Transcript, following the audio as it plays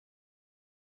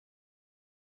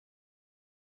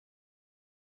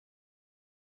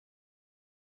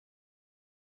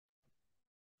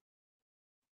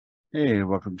Hey,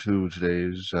 welcome to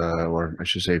today's, or I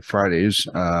should say Friday's,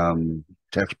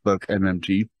 textbook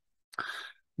MMT.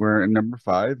 We're in number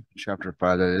 5, chapter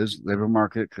 5, that is labor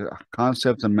market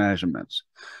concepts and measurements.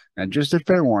 And just to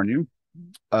fair warn you,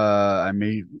 I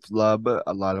may flub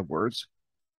a lot of words,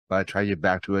 but I try to get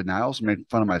back to it. And I also make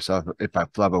fun of myself if I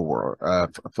flub a word.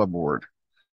 Flub a word.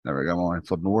 There we go. I'm only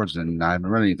flipping words, and I haven't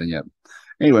read anything yet.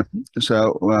 Anyway,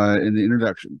 so in the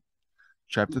introduction.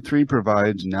 Chapter 3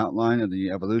 provides an outline of the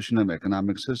evolution of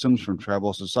economic systems from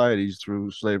tribal societies through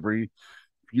slavery,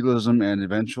 feudalism, and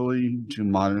eventually to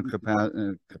modern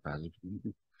capacity.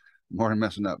 More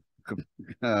messing up.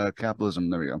 Capitalism.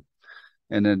 There we go.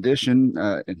 In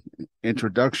addition,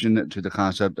 introduction to the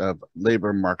concept of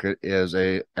labor market is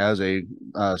as a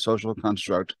social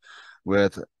construct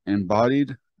with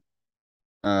embedded,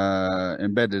 power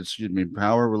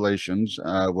relations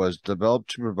was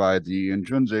developed to provide the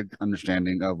intrinsic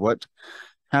understanding of what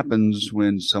happens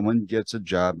when someone gets a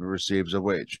job and receives a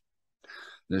wage.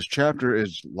 This chapter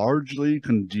is largely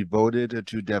devoted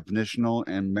to definitional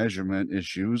and measurement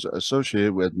issues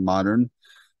associated with modern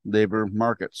labor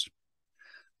markets.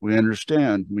 We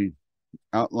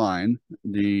outline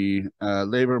the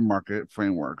labor market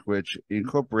framework, which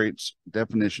incorporates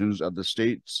definitions of the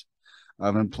states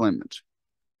of employment,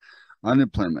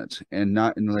 unemployment, and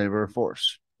not in the labor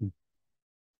force,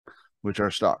 which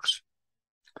are stocks.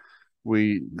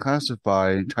 We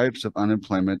classify types of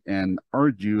unemployment and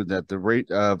argue that the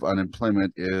rate of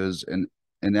unemployment is an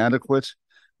inadequate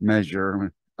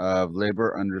measure of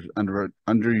labor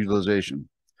underutilization.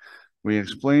 We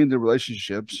explain the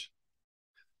relationships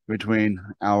between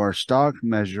our stock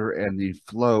measure and the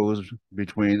flows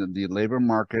between the labor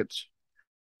markets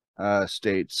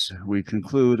states. We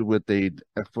conclude with the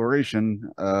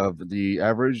exploration of the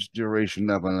average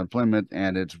duration of unemployment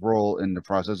and its role in the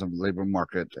process of labor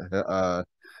market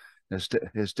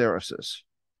hysteresis.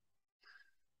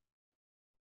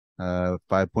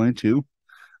 5.2,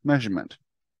 measurement.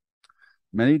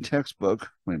 Many textbook,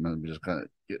 wait a minute, let me just kind of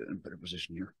get in a better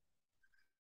position here.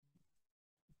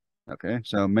 Okay,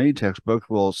 so many textbooks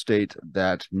will state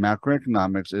that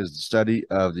macroeconomics is the study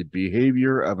of the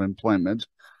behavior of employment,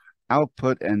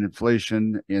 output, and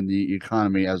inflation in the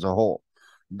economy as a whole.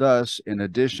 Thus, in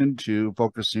addition to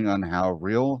focusing on how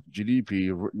real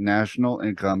GDP, national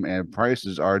income, and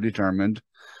prices are determined,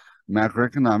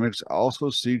 macroeconomics also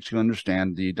seeks to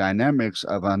understand the dynamics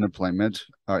of employment,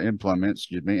 and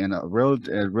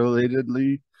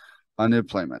relatedly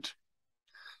unemployment.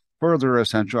 Further, a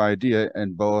central idea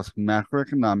in both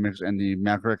macroeconomics and the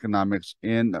macroeconomics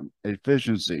in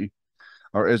efficiency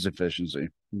is efficiency,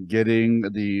 getting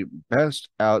the best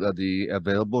out of the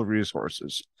available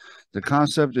resources. The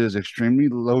concept is extremely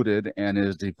loaded and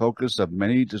is the focus of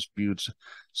many disputes,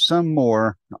 some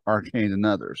more arcane than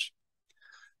others.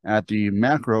 At the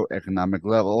macroeconomic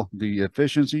level, the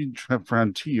efficiency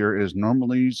frontier is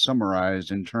normally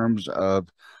summarized in terms of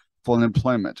full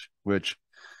employment, which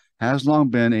has long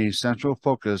been a central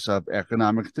focus of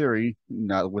economic theory,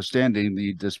 notwithstanding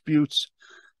the disputes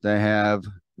that have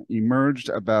emerged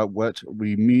about what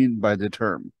we mean by the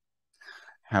term.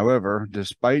 However,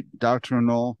 despite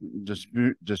doctrinal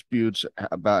disputes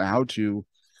about how to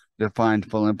define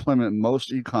full employment,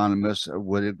 most economists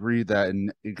would agree that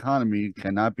an economy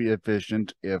cannot be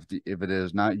efficient if it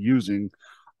is not using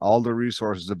all the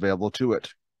resources available to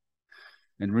it.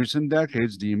 In recent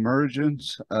decades, the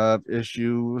emergence of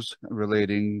issues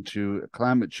relating to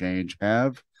climate change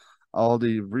have all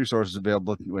the resources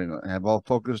available have all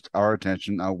focused our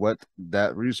attention on what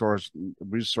that resource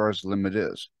limit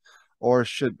is, or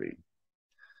should be.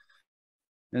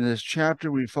 In this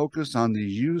chapter, we focus on the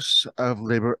use of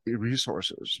labor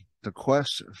resources. The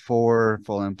quest for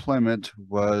full employment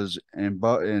was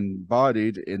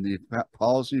embodied in the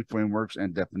policy frameworks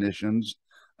and definitions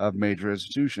of major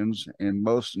institutions in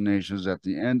most nations at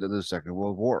the end of the Second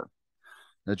World War.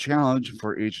 The challenge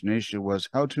for each nation was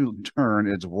how to turn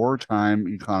its wartime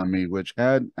economy, which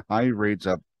had high rates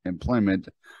of employment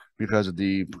because of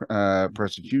the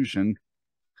persecution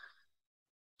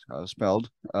of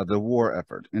the war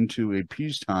effort, into a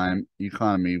peacetime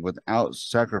economy without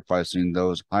sacrificing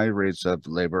those high rates of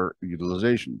labor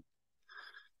utilization.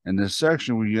 In this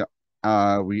section, we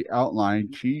outline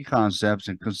key concepts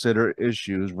and consider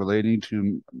issues relating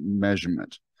to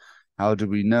measurement. How do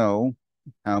we know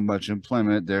how much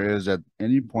employment there is at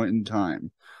any point in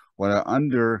time? What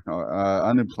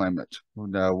unemployment?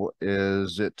 Now,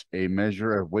 is it a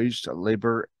measure of waste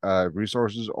labor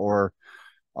resources, or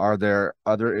are there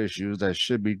other issues that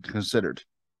should be considered?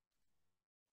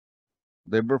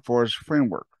 Labor force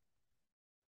framework.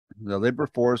 The labor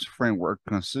force framework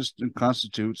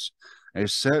constitutes a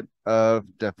set of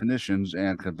definitions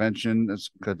and conventions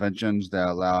that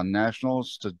allow national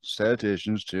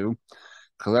statisticians to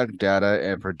collect data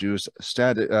and produce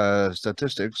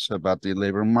statistics about the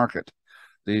labor market.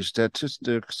 These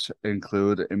statistics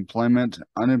include employment,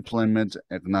 unemployment,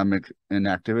 economic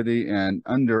inactivity, and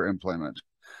underemployment,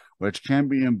 which can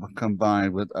be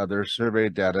combined with other survey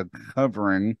data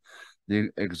covering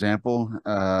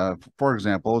for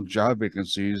example, job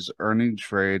vacancies, earning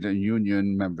trade,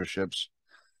 union memberships,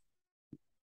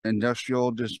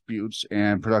 industrial disputes,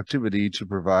 and productivity to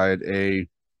provide a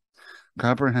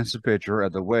comprehensive picture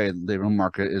of the way the labor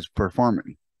market is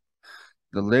performing.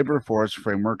 The labor force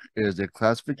framework is a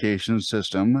classification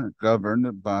system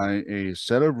governed by a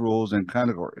set of rules and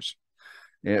categories.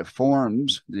 It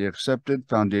forms the accepted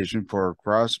foundation for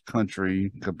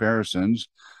cross-country comparisons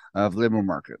of labor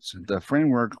markets. The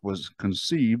framework was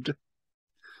conceived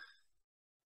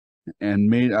and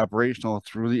made operational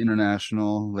through the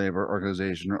International Labor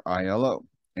Organization, or ILO,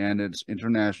 and its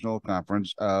International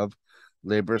Conference of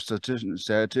Labor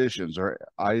Statisticians, or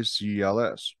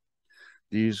ICLS.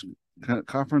 These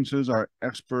conferences are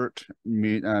expert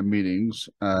meetings,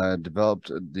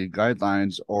 developed the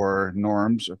guidelines or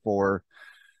norms for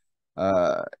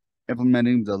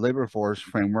implementing the labor force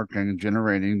framework and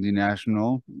generating the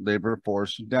national labor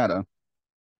force data.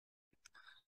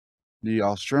 The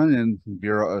Australian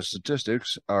Bureau of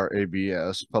Statistics, or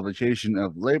ABS, publication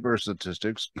of labor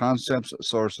statistics, concepts,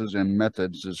 sources, and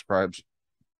methods describes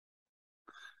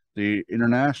the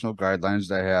international guidelines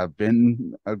that have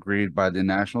been agreed by the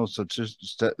national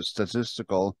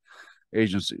statistical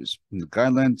agencies. The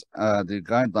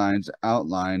guidelines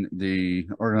outline the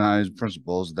organized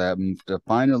principles that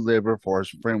define a labor force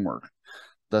framework.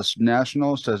 Thus,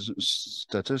 national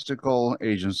statistical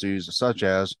agencies such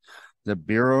as the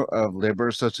Bureau of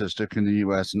Labor Statistics in the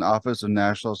U.S. and Office of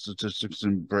National Statistics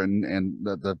in Britain and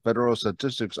the Federal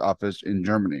Statistics Office in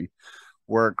Germany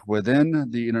work within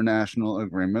the international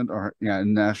agreement or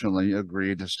nationally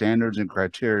agreed standards and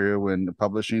criteria when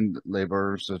publishing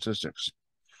labor statistics.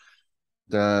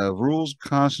 The rules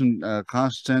contain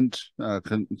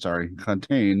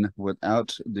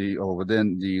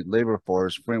within the labor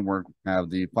force framework have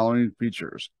the following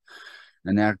features: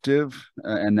 an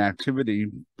activity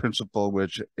principle,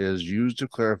 which is used to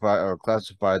clarify or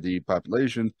classify the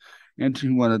population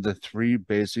into one of the three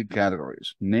basic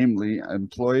categories, namely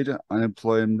employed,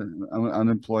 unemployed,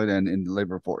 and in the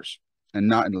labor force, and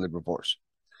not in the labor force.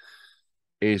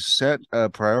 A set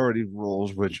of priority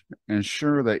rules which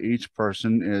ensure that each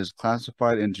person is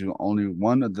classified into only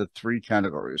one of the three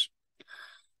categories.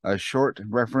 A short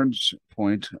reference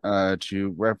point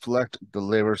to reflect the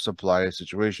labor supply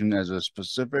situation as a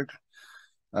specified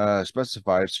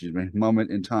moment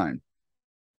in time.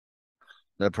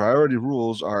 The priority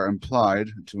rules are implied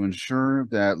to ensure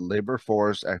that labor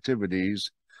force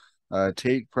activities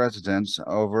take precedence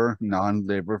over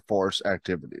non-labor force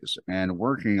activities, and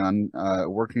working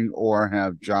or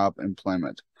have job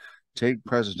employment take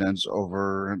precedence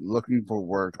over looking for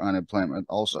work unemployment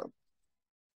also.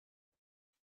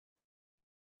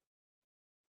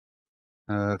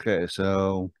 Okay,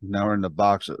 so now we're in the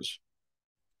boxes.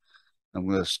 I'm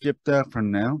going to skip that for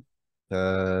now.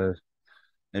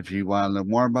 If you want to know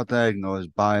more about that, you can always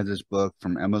buy this book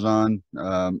from Amazon.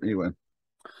 Anyway,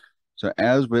 so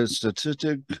as with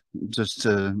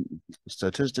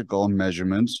statistical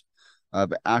measurements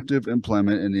of active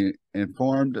employment in the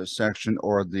informed section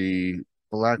or the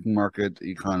black market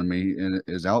economy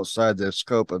is outside the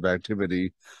scope of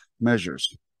activity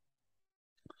measures.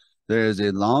 There is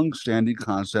a long-standing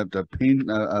concept of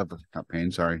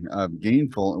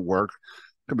gainful work.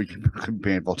 Could be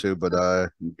painful too, but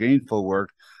gainful work,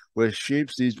 which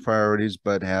shapes these priorities,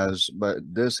 but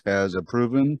this has a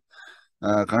proven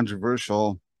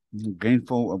controversial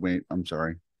gainful.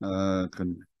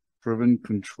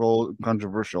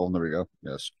 Controversial. There we go.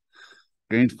 Yes.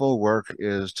 Gainful work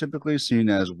is typically seen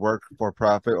as work for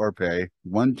profit or pay.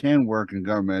 One can work in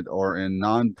government or in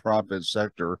non-profit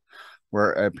sector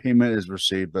where a payment is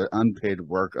received, but unpaid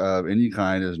work of any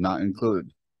kind is not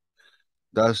included.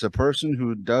 Thus, a person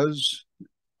who does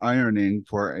ironing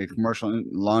for a commercial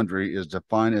laundry is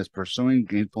defined as pursuing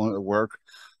gainful work,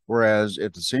 whereas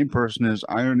if the same person is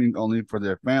ironing only for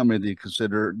their family,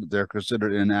 they're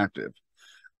considered inactive.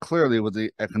 Clearly, with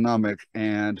the economic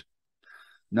and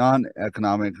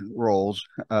non-economic roles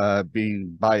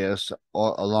being biased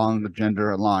along the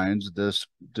gender lines, this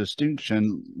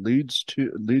distinction leads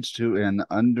to an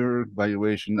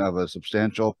undervaluation of a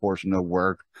substantial portion of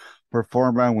work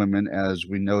performed by women, as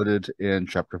we noted in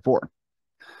Chapter 4.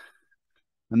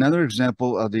 Another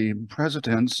example of the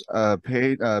precedence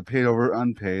paid over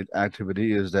unpaid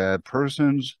activity is that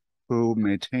persons who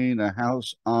maintain a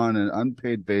house on an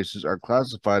unpaid basis are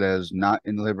classified as not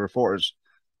in the labor force,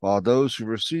 while those who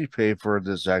receive pay for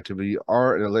this activity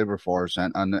are in the labor force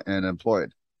and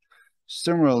unemployed.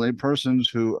 Similarly, persons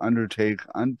who undertake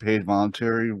unpaid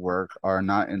voluntary work are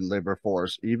not in the labor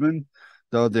force, even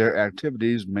though their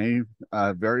activities may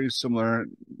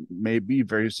be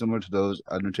very similar to those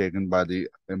undertaken by the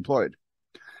employed.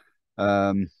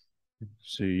 Yeah,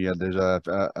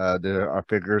 there are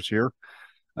figures here.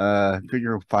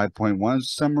 Figure 5.1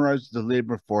 summarizes the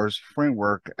labor force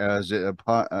framework as it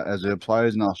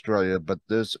applies in Australia, but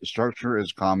this structure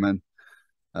is common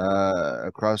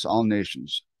across all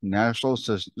nations. National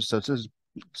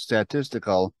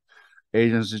statistical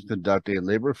agencies conduct a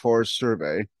labor force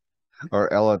survey, or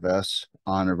LFS,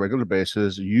 on a regular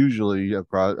basis, usually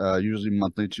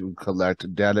monthly, to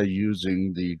collect data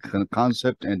using the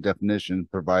concept and definition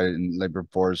provided in the labor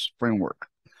force framework.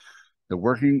 The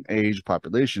working age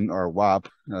population, or WAP,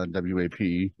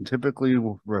 WAP, typically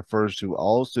refers to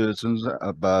all citizens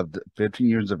above 15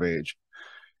 years of age.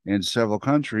 In several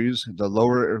countries, the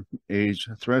lower age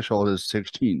threshold is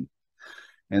 16.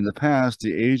 In the past,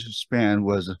 the age span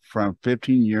was from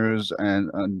 15 years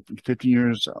and 15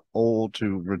 years old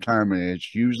to retirement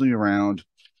age, usually around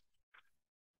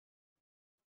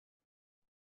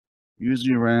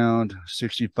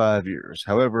 65 years.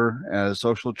 However, as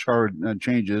social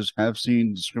changes have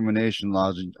seen discrimination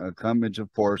laws come into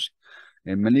force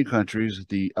in many countries,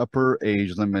 the upper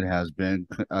age limit has been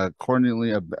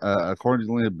accordingly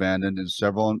abandoned in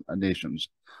several nations.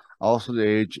 Also, the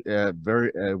age at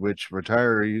which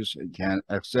retirees can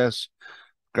access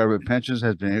government pensions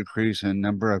has been increased in a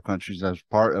number of countries as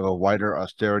part of a wider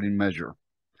austerity measure.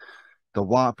 The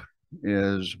WAP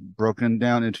is broken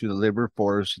down into the labor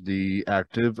force, the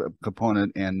active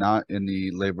component, and not in the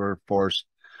labor force,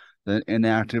 the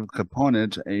inactive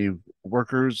component. A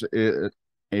worker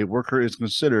is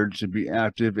considered to be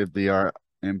active if they are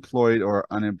employed or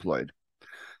unemployed.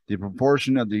 The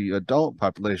proportion of the adult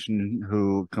population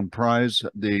who comprise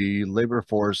the labor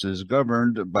force is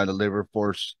governed by the labor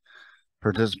force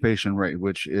participation rate,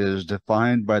 which is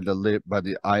defined by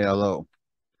the ILO.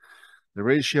 The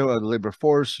ratio of the labor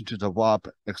force to the WAP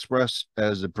expressed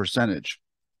as a percentage.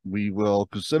 We will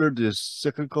consider the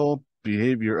cyclical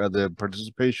behavior of the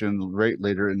participation rate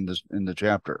later in the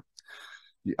chapter.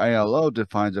 The ILO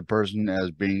defines a person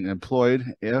as being employed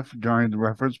if, during the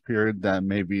reference period that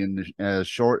may be as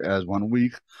short as 1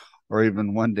 week or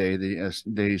even 1 day,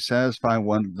 they satisfy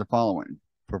one of the following: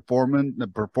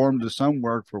 performed some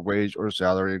work for wage or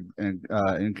salary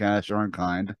in cash or in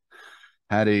kind,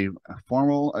 had a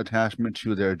formal attachment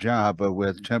to their job but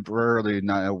with temporarily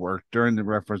not at work during the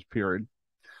reference period,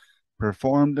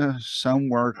 performed some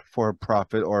work for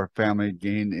profit or family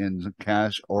gain in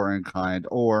cash or in kind,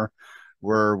 or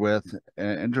were with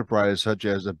an enterprise such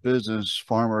as a business,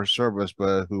 farm, or service,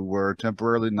 but who were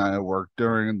temporarily not at work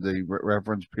during the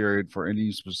reference period for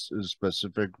any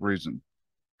specific reason.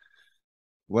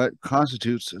 What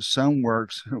constitutes some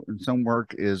work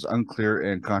is unclear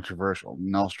and controversial.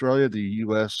 In Australia, the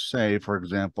USA, for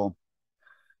example,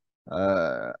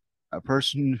 a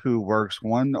person who works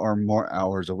 1 or more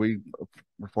hours a week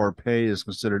for pay is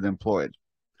considered employed,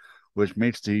 which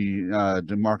makes the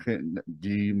demarcation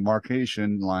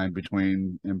line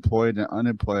between employed and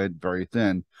unemployed very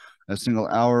thin, a single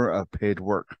hour of paid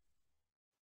work.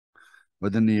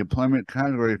 Within the employment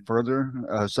category, further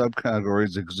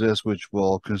subcategories exist, which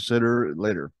we'll consider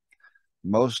later.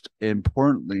 Most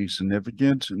importantly,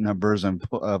 significant numbers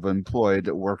of employed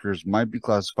workers might be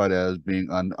classified as being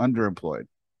underemployed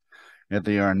if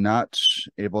they are not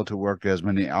able to work as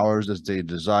many hours as they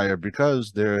desire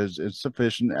because there is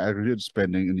insufficient aggregate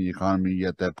spending in the economy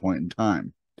at that point in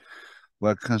time.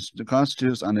 What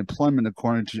constitutes unemployment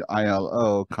according to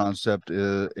ILO concept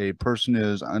is a person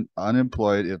is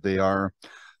unemployed if they are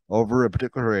over a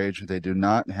particular age, they do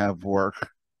not have work,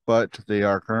 but they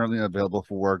are currently available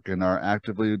for work and are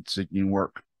actively seeking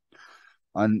work.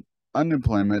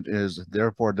 Unemployment is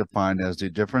therefore defined as the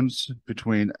difference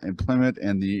between employment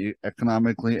and the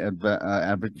economically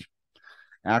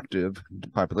active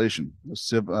population,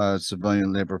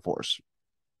 civilian labor force.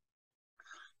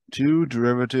 Two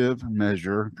derivative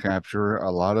measures capture a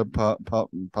lot of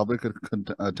public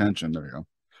attention. There you go.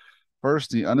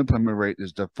 First, the unemployment rate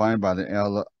is defined by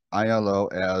the ILO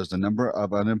as the number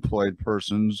of unemployed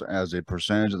persons as a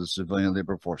percentage of the civilian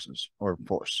labor force.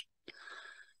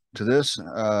 To this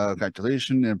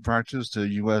calculation, in practice, the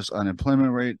U.S.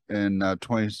 unemployment rate in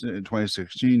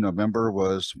 2016 November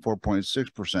was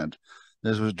 4.6%.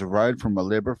 This was derived from a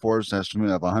labor force estimate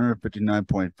of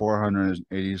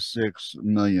 159.486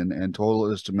 million, and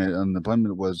total estimated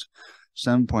unemployment was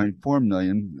 7.4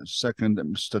 million. Second,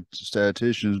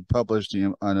 statisticians published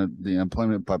the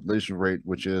employment population rate,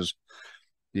 which is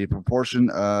the proportion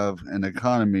of an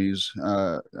economy's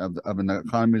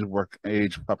work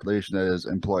age population that is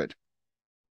employed.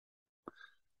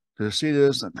 To see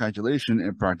this calculation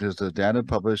in practice, the data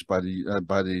published by the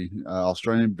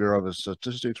Australian Bureau of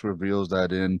Statistics reveals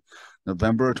that in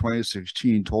November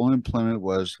 2016, total employment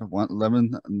was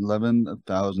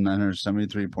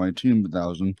 11,973.2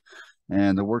 thousand,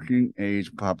 and the working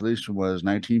age population was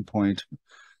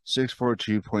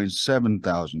 19.642.7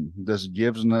 thousand. This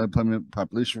gives an unemployment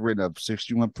population rate of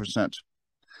 61%.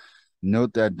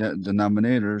 Note that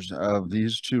denominators of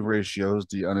these two ratios,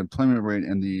 the unemployment rate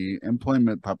and the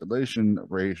employment population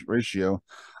ratio,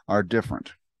 are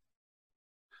different.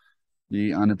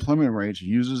 The unemployment rate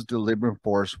uses the labor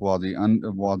force, while the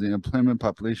employment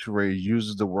population rate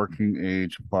uses the working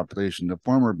age population, the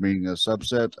former being a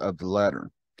subset of the latter.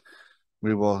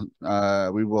 We will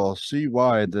see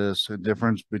why this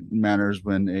difference matters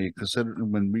when we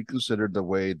consider the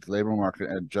way the labor market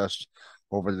adjusts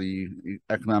over the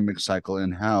economic cycle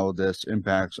and how this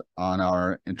impacts on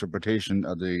our interpretation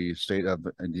of the state of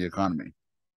the economy.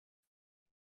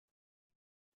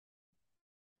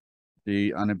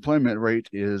 The unemployment rate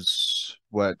is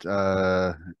what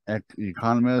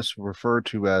economists refer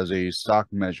to as a stock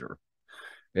measure.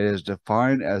 It is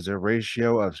defined as a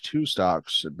ratio of two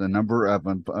stocks, the number of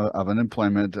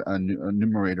unemployment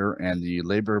numerator and the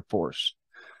labor force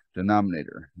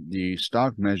denominator. The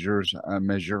stock measure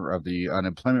of the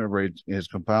unemployment rate is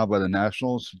compiled by the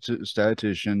national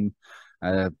statistician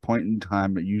at a point in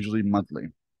time, usually monthly.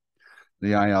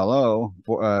 The ILO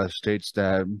states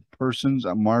that persons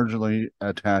marginally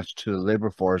attached to the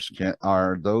labor force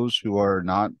are those who are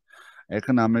not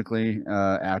economically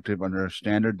active under a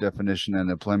standard definition of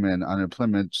employment and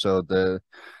unemployment, so they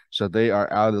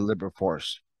are out of the labor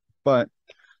force, but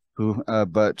who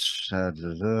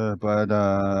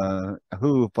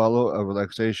follow a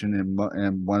relaxation in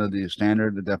one of the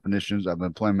standard definitions of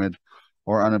employment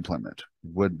or unemployment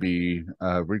would be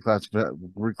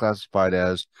reclassified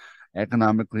as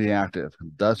economically active.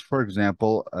 Thus, for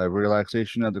example, a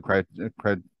relaxation of the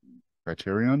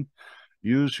criterion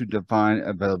used to define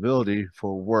availability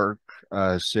for work,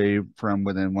 say from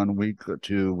within 1 week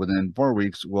to within 4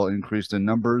 weeks, will increase the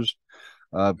numbers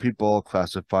of people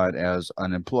classified as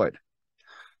unemployed.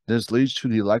 This leads to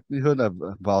the likelihood of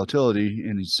volatility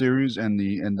in the series, and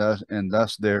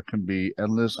thus there can be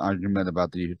endless argument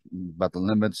about the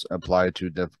limits applied to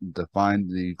define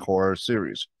the core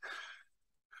series.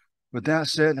 With that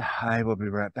said, I will be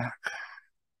right back.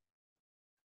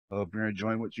 I hope you're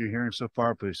enjoying what you're hearing so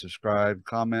far. Please subscribe,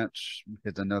 comment,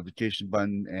 hit the notification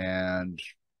button, and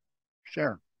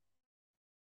share.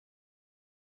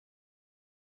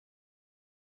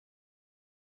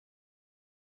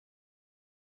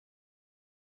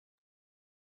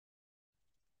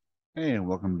 Hey, and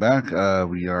welcome back.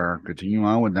 We are continuing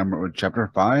on with chapter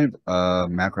 5 of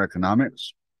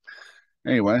macroeconomics.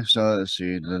 Anyway, so let's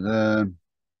see the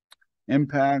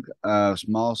impact of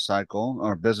small cycle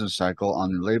or business cycle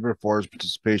on the labor force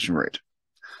participation rate.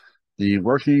 The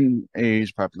working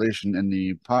age population and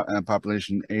the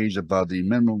population age above the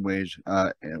minimum wage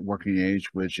working age,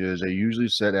 which is usually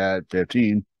set at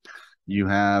 15. You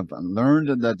have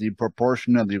learned that the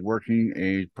proportion of the working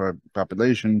age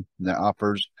population that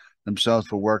offers themselves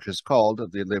for work is called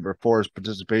the labor force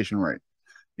participation rate.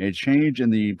 A change in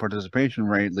the participation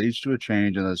rate leads to a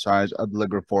change in the size of the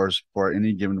labor force for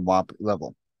any given WAP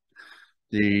level.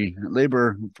 The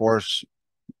labor force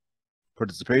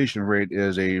participation rate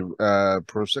is a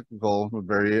procyclical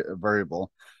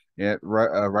variable. It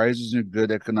rises in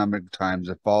good economic times.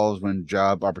 It falls when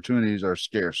job opportunities are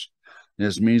scarce.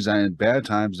 This means that in bad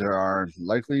times, there are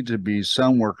likely to be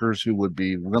some workers who would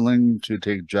be willing to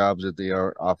take jobs that they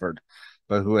are offered,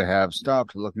 but who have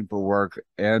stopped looking for work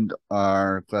and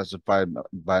are classified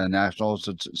by the national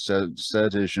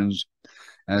statisticians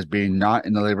as being not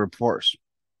in the labor force.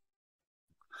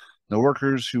 The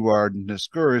workers who are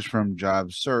discouraged from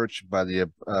job search by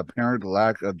the apparent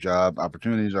lack of job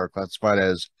opportunities are classified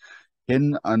as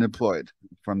hidden unemployed.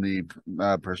 From the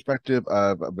perspective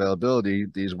of availability,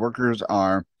 these workers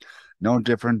are no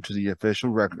different to the official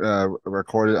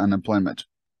recorded unemployment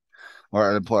or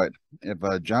unemployed. If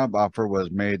a job offer was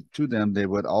made to them, they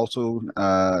would also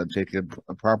take it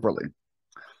properly.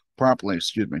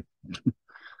 Excuse me.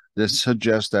 This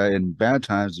suggests that in bad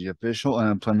times, the official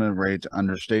unemployment rate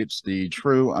understates the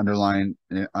true underlying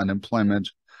unemployment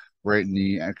rate in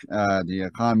the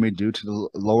economy due to the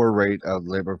lower rate of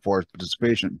labor force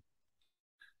participation.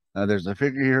 There's a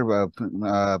figure here of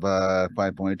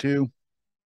 5.2.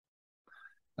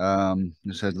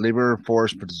 It says labor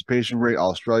force participation rate,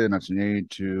 Australia, 1980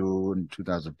 to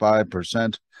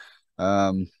 2005%.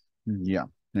 Yeah,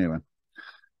 anyway.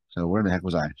 So where the heck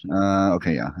was I?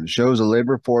 Okay, yeah. It shows the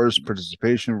labor force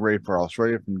participation rate for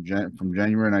Australia from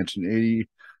January 1980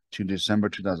 to December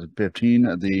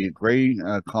 2015. The gray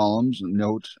columns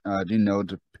denote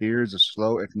periods of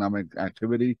slow economic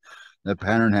activity. The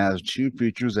pattern has two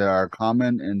features that are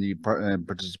common in the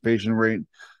participation rate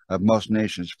of most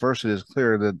nations. First, it is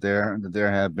clear that there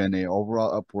have been an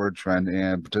overall upward trend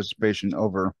in participation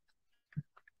over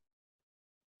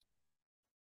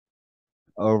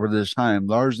this time,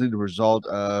 largely the result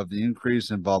of the increased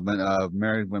involvement of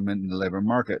married women in the labor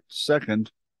market.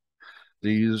 Second,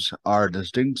 these are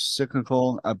distinct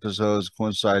cyclical episodes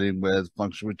coinciding with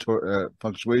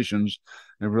fluctuations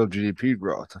in real GDP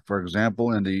growth. For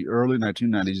example, in the early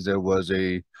 1990s, there was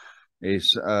a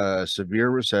severe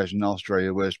recession in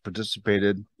Australia, which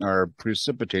precipitated a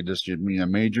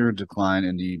major decline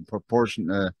in the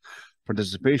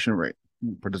participation rate.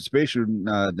 Participation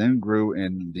then grew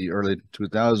in the early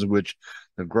 2000s, which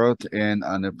the growth in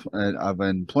of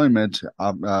employment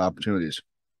opportunities.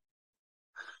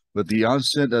 With the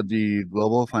onset of the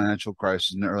global financial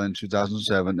crisis in the early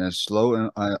 2007 and slow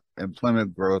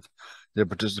employment growth, the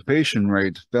participation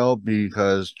rate fell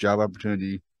because job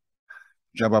opportunities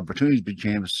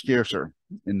became scarcer.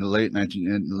 In the late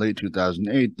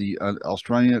 2008, the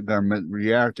Australian government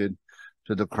reacted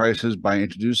to the crisis by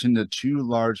introducing the two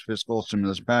large fiscal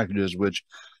stimulus packages, which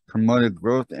promoted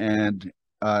growth and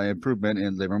improvement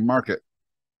in labor market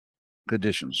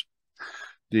conditions.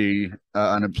 The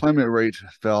unemployment rate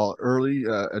fell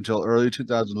until early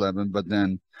 2011, but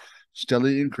then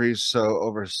steadily increased, so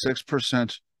over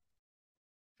 6%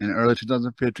 in early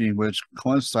 2015, which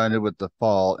coincided with the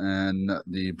fall in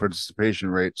the participation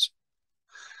rates,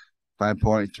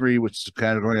 5.3, which is the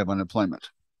category of unemployment.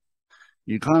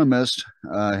 Economists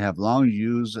have long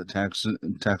used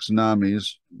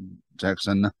taxonomies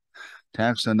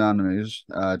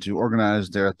to organize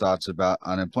their thoughts about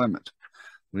unemployment.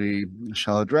 We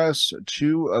shall address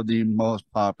two of the most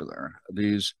popular.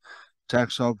 These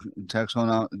taxonomies,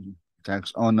 okay,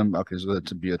 so that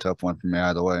to be a tough one for me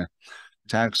either way.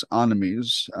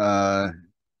 Taxonomies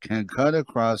can cut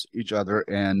across each other,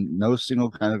 and no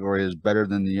single category is better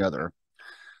than the other.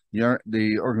 The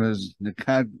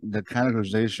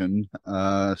categorization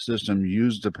system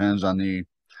used depends on the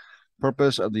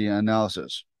purpose of the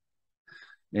analysis.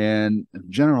 In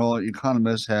general,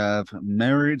 economists have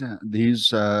married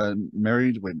these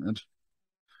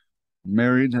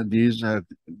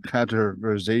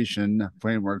categorization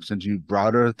frameworks into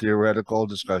broader theoretical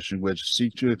discussion, which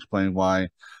seek to explain why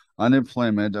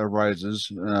unemployment arises,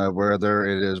 whether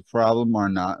it is a problem or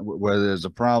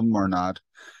not,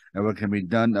 and what can be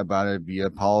done about it via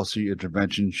policy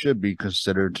intervention should be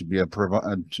considered to be a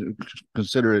problem.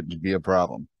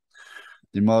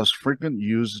 The most frequent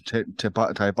used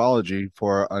typology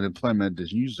for unemployment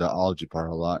is used the ology part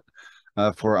a lot.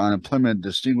 For unemployment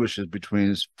distinguishes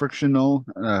between frictional,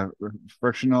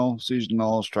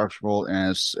 seasonal, structural,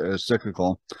 and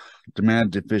cyclical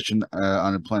demand deficient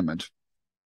unemployment.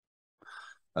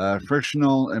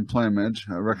 Frictional employment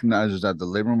recognizes that the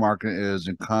labor market is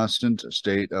in constant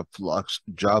state of flux.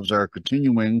 Jobs are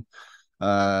continually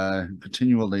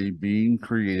being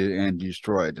created and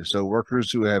destroyed. So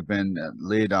workers who have been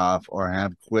laid off or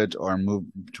have quit or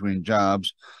moved between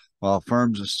jobs, while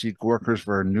firms seek workers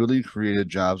for newly created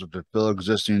jobs or to fill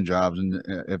existing jobs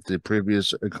if the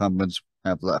previous incumbents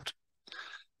have left.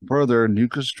 Further, new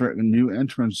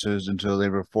entrances into the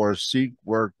labor force seek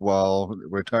work while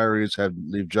retirees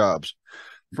leave jobs.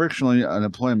 Frictionally,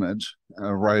 unemployment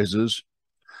rises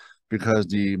because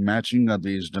the matching of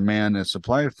these demand and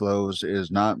supply flows is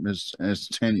not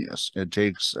instantaneous. It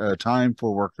takes time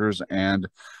for workers and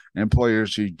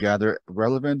employers to gather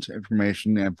relevant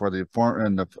information and for the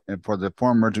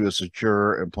former to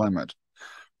secure employment.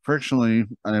 Frictionally,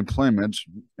 unemployment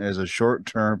is a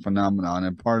short-term phenomenon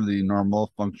and part of the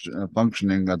normal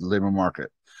functioning of the labor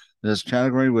market. This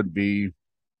category would be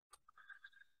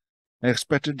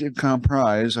expected to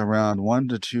comprise around 1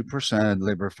 to 2% of the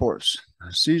labor force.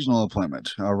 Seasonal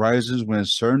employment arises when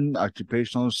certain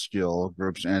occupational skill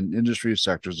groups and industry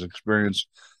sectors experience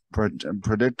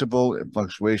predictable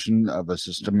fluctuation of a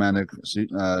systematic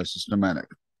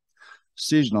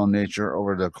seasonal nature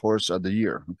over the course of the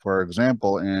year. For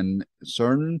example, in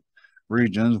certain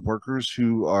regions, workers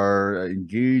who are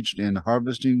engaged in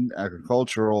harvesting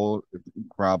agricultural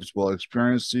crops will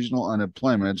experience seasonal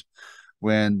unemployment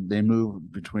when they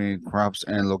move between crops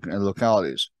and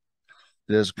localities.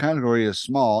 This category is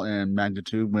small in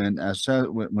magnitude when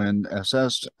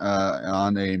assessed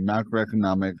on a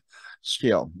macroeconomic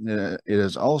scale. It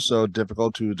is also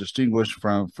difficult to distinguish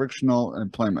from frictional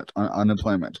unemployment.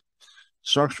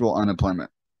 Structural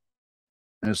unemployment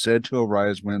is said to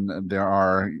arise when there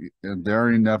are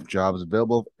enough jobs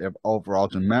available overall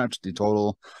to match the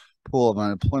total pool of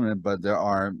unemployment, but there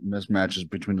are mismatches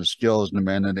between the skills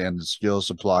demanded and the skills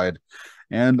supplied,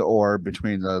 and or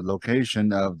between the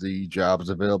location of the jobs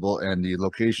available and the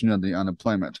location of the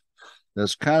unemployment.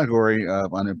 This category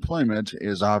of unemployment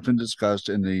is often discussed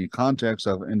in the context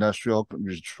of industrial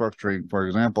restructuring, for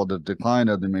example, the decline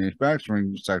of the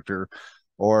manufacturing sector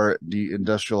or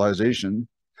deindustrialization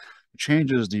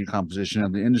changes the composition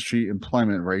of the industry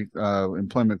employment rate,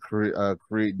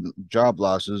 create job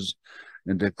losses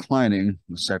in declining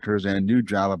sectors and new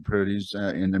job opportunities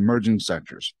in emerging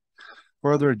sectors.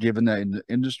 Further, given that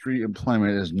industry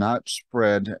employment is not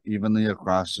spread evenly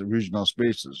across regional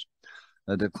spaces,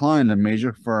 the decline of a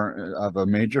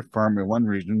major firm in one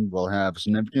region will have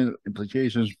significant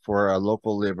implications for a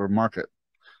local labor market.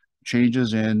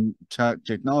 Changes in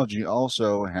technology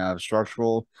also have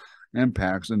structural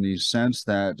impacts in the sense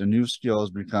that the new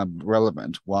skills become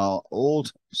relevant while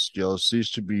old skills cease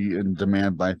to be in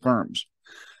demand by firms.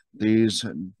 These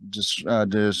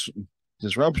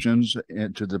disruptions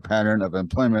into the pattern of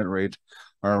employment rate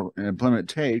or employment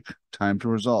take time to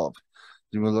resolve.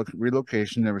 The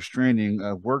relocation and retraining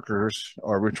of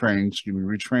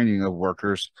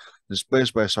workers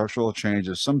displaced by structural change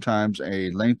is sometimes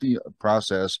a lengthy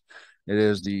process. It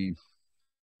is the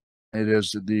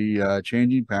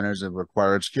changing patterns of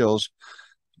required skills,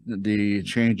 the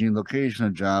changing location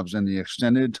of jobs, and the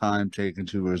extended time taken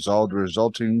to resolve the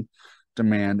resulting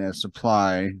demand and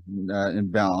supply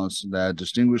imbalance that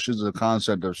distinguishes the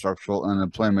concept of structural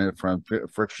unemployment from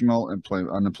frictional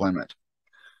unemployment.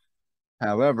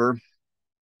 However,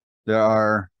 there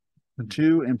are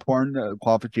two important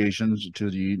qualifications to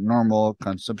the normal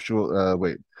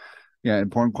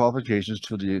important qualifications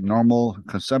to the normal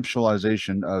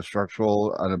conceptualization of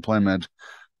structural unemployment,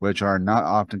 which are not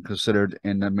often considered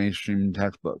in the mainstream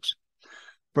textbooks.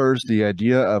 First, the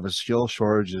idea of a skill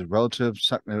shortage is a relative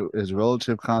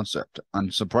concept.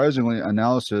 Unsurprisingly,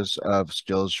 analysis of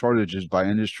skills shortages by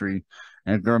industry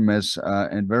and governments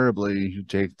invariably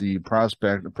take the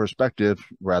perspective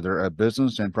of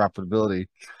business and profitability,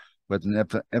 with an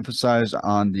emphasis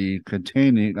on the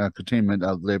containment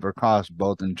of labor costs,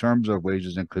 both in terms of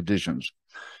wages and conditions.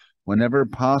 Whenever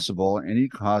possible, any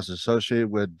costs associated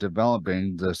with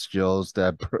developing the skills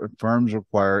that firms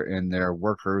require in their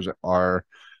workers are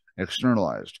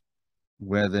externalized.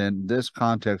 Within this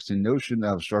context, the notion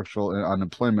of structural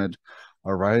unemployment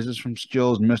arises from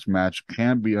skills mismatch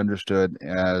can be understood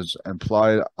as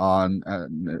implying an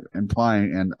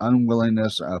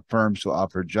unwillingness of firms to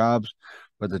offer jobs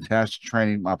with attached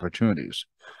training opportunities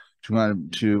to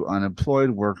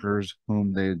unemployed workers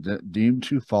whom they deem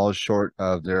to fall short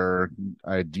of their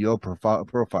ideal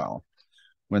profile.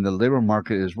 When the labor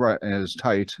market is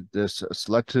tight, this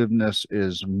selectiveness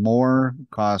is more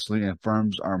costly, and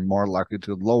firms are more likely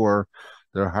to lower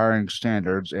their hiring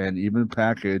standards and even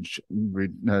package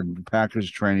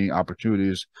training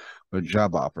opportunities with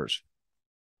job offers.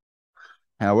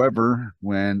 However,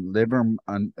 when labor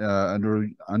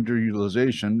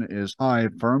underutilization is high,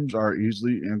 firms are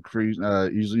easily increase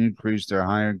their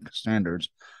hiring standards.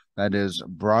 That is,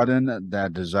 broaden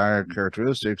that desired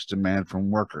characteristics demand from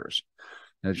workers.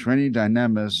 The training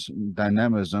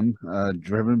dynamism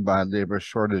driven by labor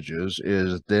shortages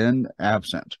is then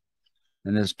absent.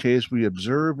 In this case, we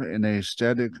observe in a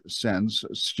static sense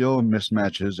skill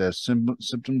mismatches as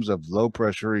symptoms of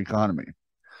low-pressure economy.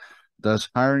 Thus,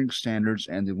 hiring standards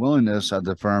and the willingness of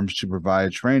the firms to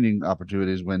provide training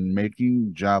opportunities when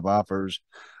making job offers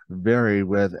vary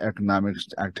with economic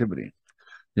activity.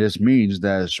 This means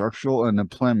that structural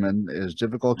unemployment is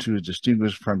difficult to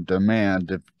distinguish from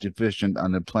demand deficient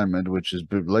unemployment, which is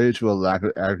related to a lack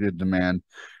of aggregate demand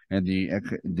in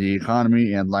the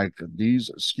economy, and like these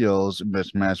skills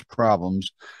mismatch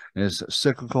problems is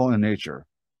cyclical in nature.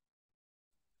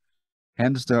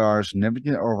 Hence, there are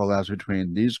significant overlaps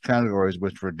between these categories,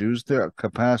 which reduce their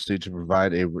capacity to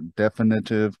provide a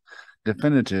definitive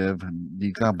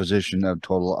decomposition of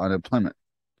total unemployment.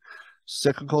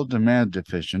 Cyclical demand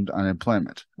deficient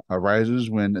unemployment arises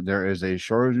when there is a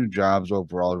shortage of jobs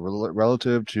overall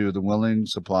relative to the willing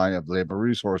supply of labor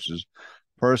resources.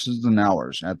 persons and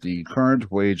hours. At the current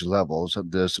wage levels,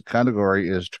 this category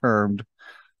is termed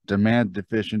demand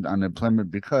deficient unemployment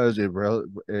because it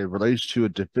relates to a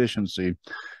deficiency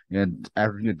in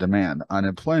aggregate demand.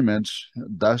 Unemployment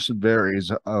thus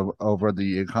varies over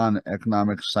the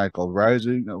economic cycle,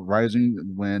 rising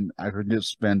when aggregate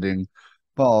spending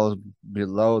falls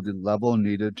below the level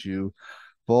needed to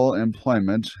full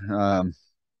employment.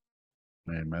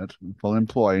 Full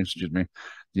employ, excuse me,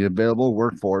 the available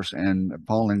workforce, and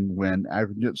falling when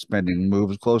aggregate spending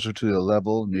moves closer to the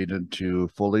level needed to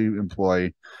fully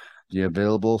employ the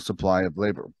available supply of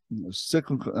labor.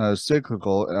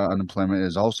 Cyclical unemployment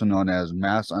is also known as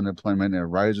mass unemployment. It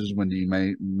rises when the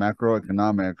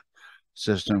macroeconomic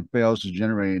system fails to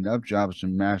generate enough jobs to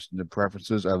match the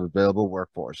preferences of available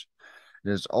workforce. It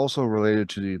is also related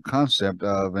to the concept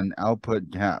of an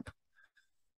output gap,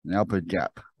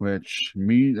 which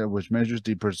measures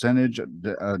the percentage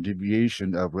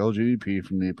deviation of real GDP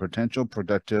from the potential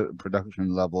production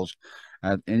levels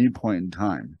at any point in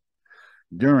time.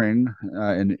 During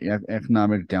an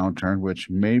economic downturn, which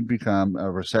may become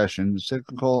a recession,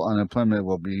 cyclical unemployment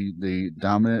will be the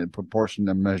dominant proportion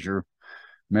of measured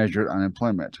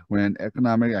unemployment. When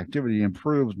economic activity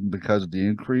improves because of the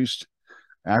increased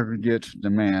aggregate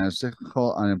demand,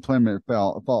 cyclical unemployment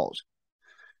falls.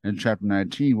 In Chapter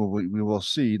 19, we will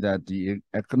see that the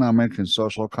economic and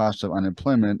social costs of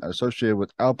unemployment associated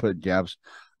with output gaps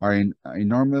are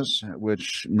enormous,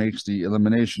 which makes the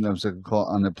elimination of cyclical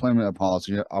unemployment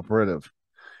policy imperative.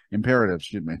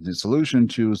 The solution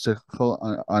to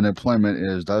cyclical unemployment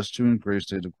is thus to increase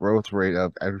the growth rate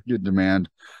of aggregate demand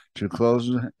to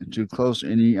close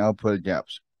any output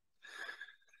gaps.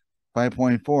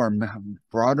 5.4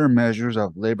 broader measures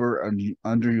of labor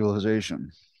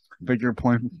underutilization. Figure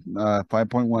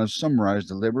 5.1 summarize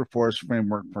the labor force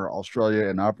framework for Australia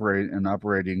and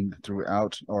operating through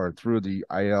the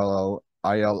ILO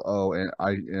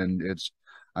and its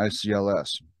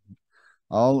ICLS.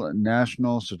 All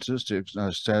national statistical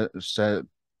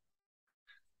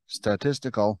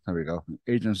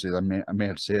agencies. I may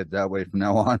have to say it that way from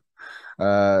now on.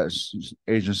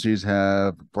 Agencies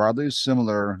have broadly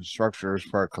similar structures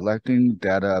for collecting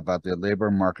data about the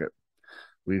labor market.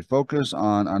 We focus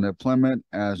on unemployment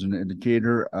as an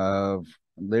indicator of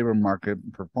labor market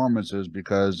performances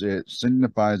because it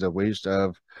signifies a waste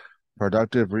of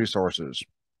productive resources.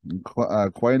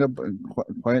 Quite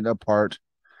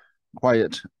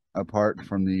apart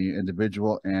from the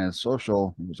individual and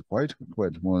social, one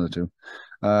of the two,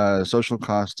 social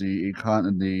costs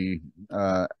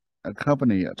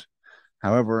accompany it.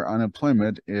 However,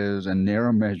 unemployment is a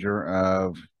narrow measure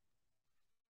of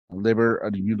labor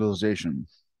utilization.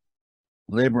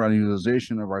 Labor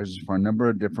utilization arises for a number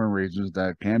of different reasons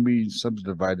that can be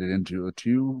subdivided into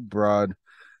two broad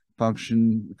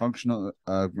functional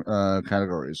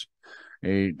categories.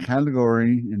 A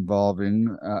category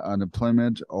involving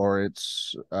unemployment or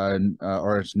its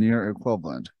near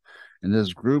equivalent. In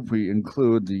this group, we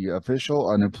include the official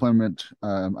unemployed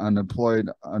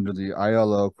under the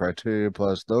ILO criteria,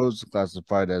 plus those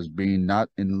classified as being not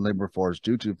in the labor force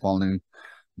due to failing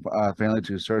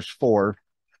to search for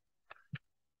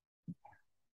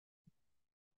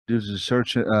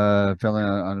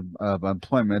failing of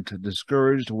employment,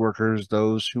 discouraged workers,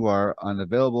 those who are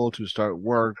unavailable to start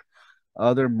work,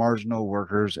 other marginal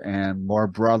workers, and more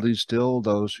broadly still,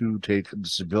 those who take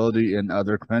disability and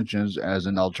other pensions as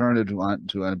an alternative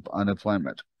to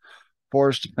unemployment.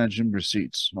 Forced pension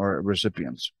receipts or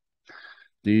recipients.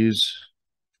 These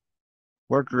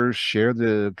workers share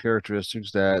the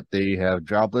characteristics that they have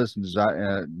jobless and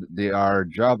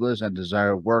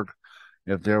desire work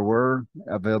if there were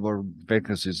available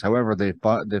vacancies. However, they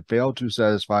fail to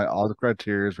satisfy all the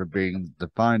criteria for being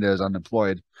defined as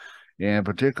unemployed. In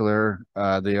particular,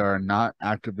 they are not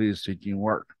actively seeking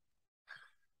work.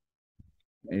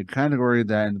 A category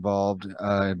that involves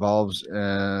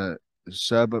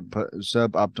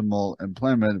suboptimal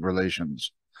employment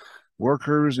relations.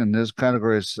 Workers in this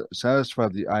category satisfy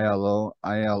the ILO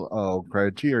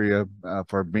criteria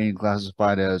for being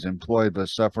classified as employed, but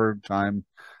suffer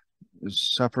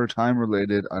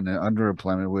time-related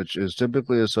underemployment, which is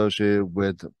typically associated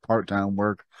with part-time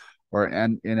work or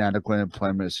an inadequate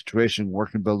employment situation,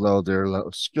 working below their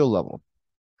skill level.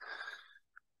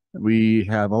 We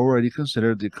have already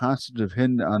considered the concept of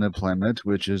hidden unemployment,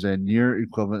 which is a near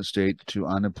equivalent state to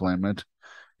unemployment.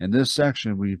 In this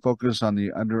section, we focus on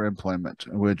the underemployment,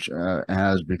 which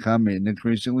has become an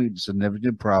increasingly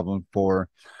significant problem for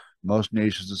most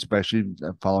nations, especially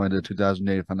following the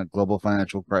 2008 global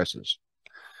financial crisis.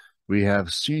 We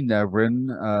have seen that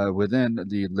within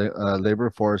the labor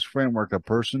force framework, a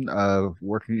person of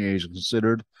working age is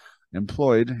considered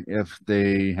employed if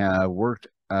they have worked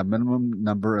a minimum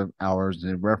number of hours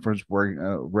in reference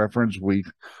week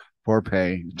for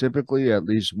pay, typically at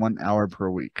least 1 hour per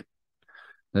week.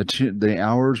 The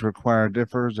hours required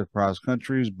differs across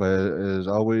countries, but it is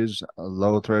always a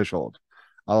low threshold.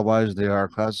 Otherwise, they are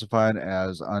classified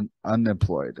as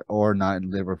unemployed or not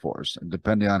in labor force,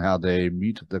 depending on how they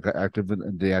meet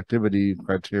the activity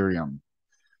criterion.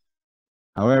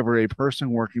 However, a person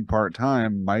working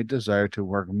part-time might desire to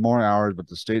work more hours, but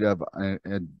the state of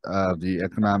the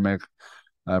economic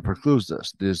precludes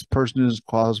this. This person is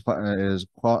classified as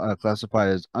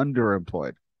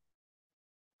underemployed.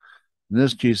 In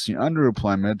this case, the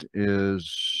underemployment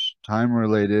is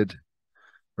time-related,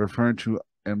 referring to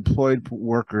employed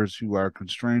workers who are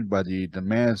constrained by the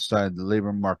demand side of the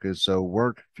labor market, so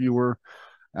work fewer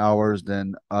hours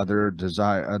than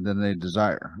they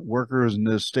desire. Workers in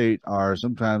this state are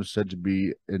sometimes said to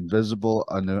be invisible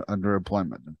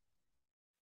underemployment.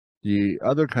 The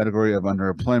other category of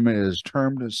underemployment is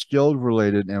termed skilled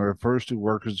related and refers to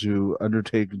workers who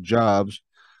undertake jobs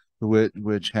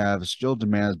which have skill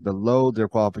demands below their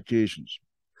qualifications.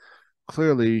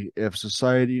 Clearly, if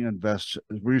society invests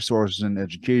resources in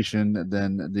education,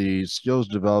 then the skills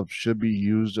developed should be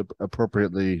used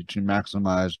appropriately to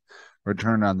maximize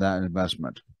return on that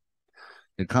investment.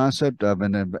 The concept of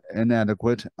an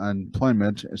inadequate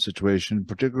employment situation,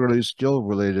 particularly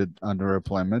skill-related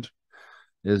underemployment,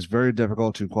 is very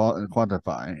difficult to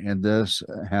quantify, and this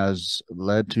has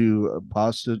led to a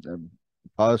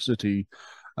paucity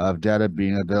of data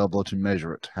being available to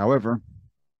measure it. However,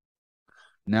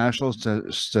 national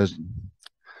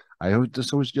I hope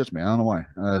this always gets me. I don't know why.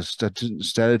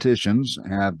 Statisticians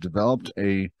have developed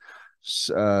a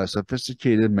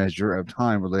sophisticated measure of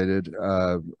time-related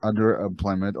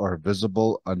underemployment or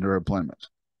visible underemployment.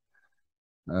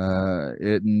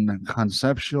 In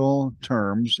conceptual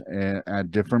terms, at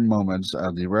different moments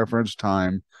of the reference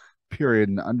time period,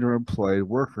 an underemployed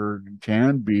worker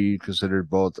can be considered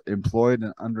both employed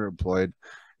and underemployed,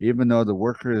 even though the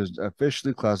worker is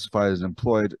officially classified as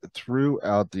employed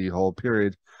throughout the whole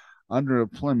period.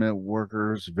 Underemployment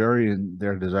workers vary in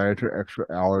their desire to extra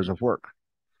hours of work.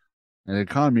 An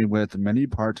economy with many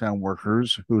part-time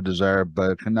workers who desire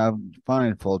but cannot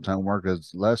find full-time work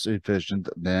is less efficient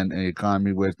than an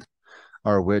economy which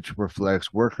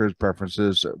reflects workers'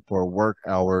 preferences for work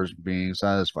hours being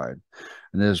satisfied.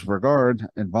 In this regard,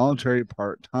 involuntary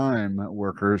part-time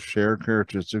workers share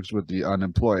characteristics with the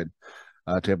unemployed.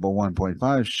 Table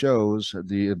 1.5 shows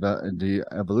the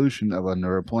evolution of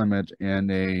underemployment in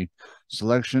a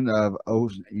selection of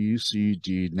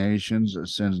OECD nations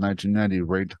since 1990,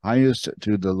 ranked highest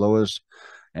to the lowest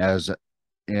as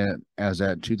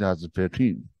at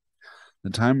 2015. The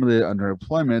time-related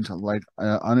underemployment, like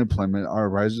unemployment,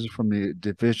 arises from the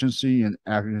deficiency in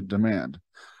aggregate demand.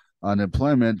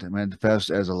 Unemployment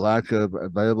manifests as a lack of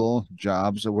available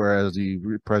jobs, whereas the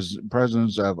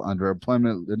presence of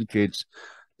underemployment indicates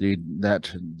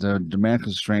that the demand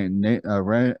constraint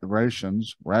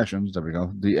rations, there we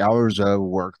go, the hours of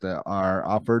work that are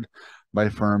offered by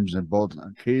firms in both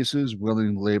cases,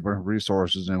 willing labor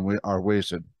resources are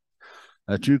wasted.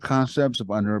 Two concepts of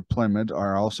underemployment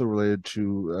are also related.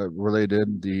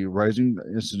 The rising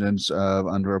incidence of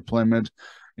underemployment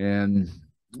in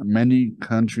many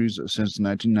countries since the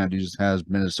 1990s has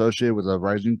been associated with a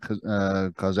rising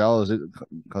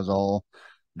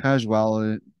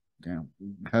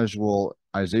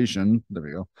casualization, there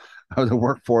we go, of the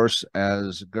workforce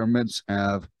as governments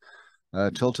have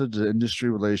tilted the industry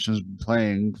relations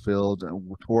playing field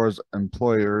towards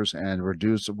employers and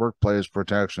reduced workplace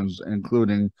protections,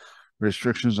 including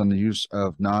restrictions on the use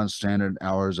of non-standard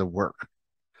hours of work.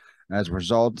 As a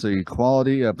result, the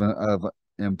quality of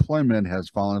employment has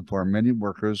fallen for many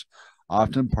workers,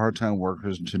 often part-time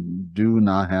workers, do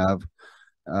not have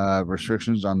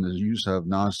restrictions on the use of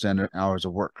non-standard hours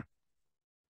of work.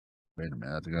 Wait a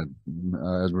minute, I think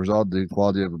as a result, the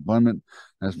quality of employment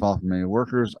has fallen for many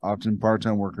workers, often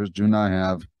part-time workers do not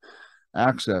have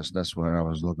access, that's what I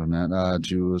was looking at,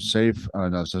 to same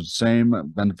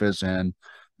benefits and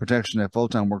protection that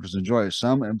full-time workers enjoy.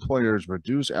 Some employers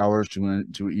reduce hours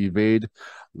to evade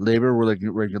labor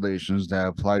regulations that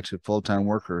apply to full-time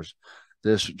workers.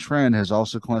 This trend has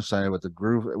also coincided with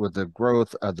the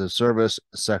growth of the service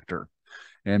sector.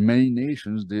 In many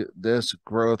nations, this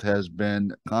growth has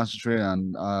been concentrated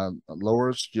on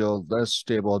lower skilled, less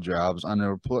stable jobs.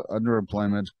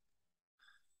 Underemployment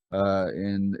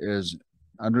is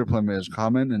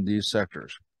common in these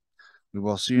sectors. We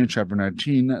will see in Chapter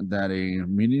 19 that a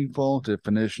meaningful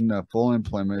definition of full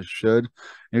employment should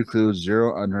include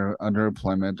zero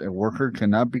underemployment. A worker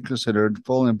cannot be considered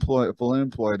fully employed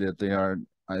if they are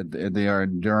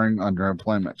enduring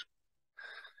underemployment.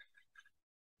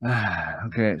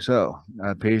 Okay, so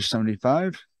page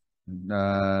 75,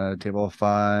 table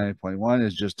 5.1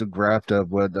 is just a graph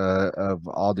of of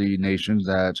all the nations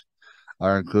that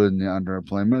are included in the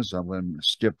underemployment. So I'm going to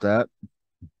skip that.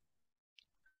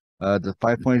 The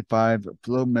 5.5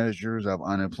 flow measures of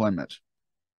unemployment.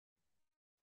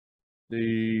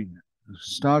 The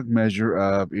stock measure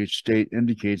of each state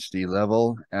indicates the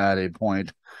level at a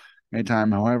point in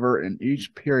time. However, in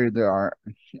each period, there are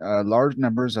large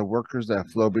numbers of workers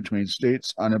that flow between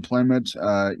states. Unemployment,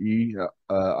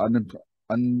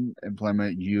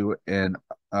 unemployment, U, and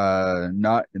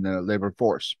not in the labor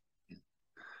force.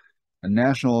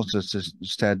 National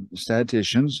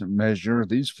statisticians measure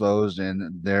these flows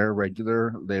in their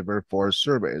regular labor force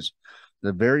surveys.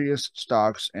 The various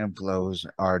stocks and flows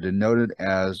are denoted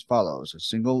as follows.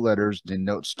 Single letters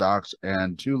denote stocks,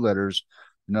 and two letters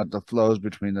denote the flows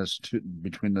between the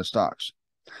stocks.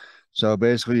 So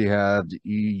basically, you have the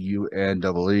E, U, N,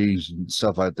 double E,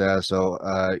 stuff like that. So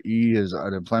E is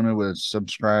unemployment with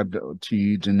subscribed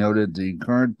T denoted the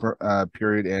current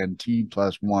period, and T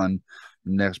plus one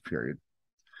next period.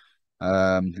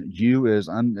 U is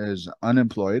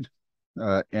unemployed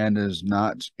and is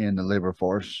not in the labor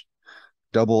force.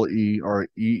 Double E or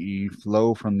EE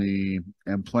flow from the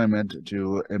employment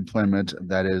to employment,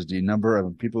 that is the number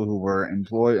of people who were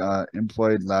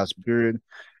employed last period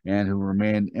and who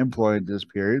remain employed this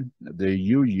period.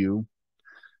 The UU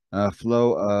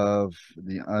flow of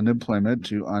the unemployment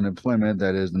to unemployment,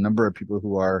 that is the number of people who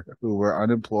were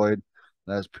unemployed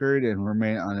last period and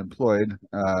remain unemployed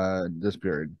this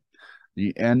period.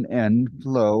 The NN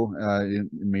flow it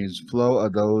means flow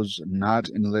of those not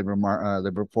in the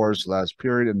labor force last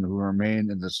period and who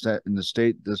remain in the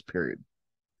state this period.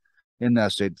 In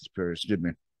that state this period, excuse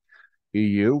me.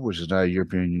 EU, which is not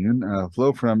European Union,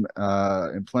 flow from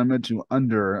employment to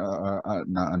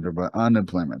not under, but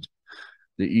unemployment.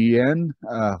 The EN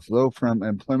flow from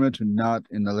employment to not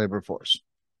in the labor force.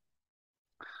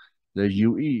 The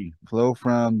UE flow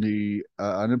from the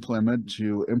unemployment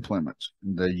to employment.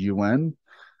 The UN,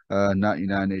 not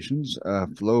United Nations,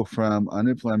 flow from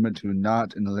unemployment to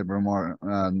not in the labor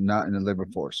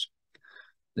force.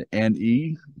 The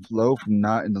NE flow from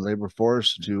not in the labor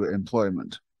force to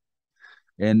employment.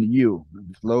 NU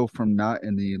flow from not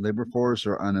in the labor force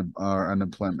or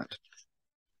unemployment.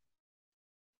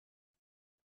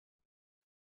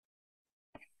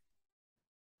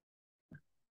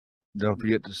 Don't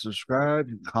forget to subscribe,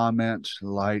 comment,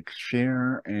 like,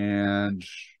 share, and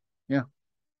yeah.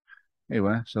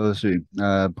 Anyway, so let's see.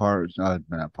 Not part,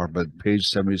 but page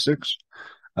 76.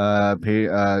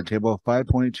 Table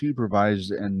 5.2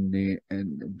 provides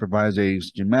provides a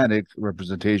schematic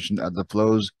representation of the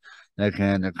flows that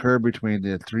can occur between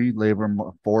the three labor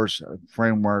force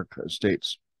framework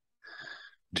states.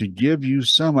 To give you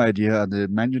some idea of the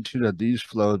magnitude of these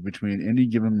flows between any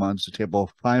given months, the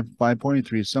table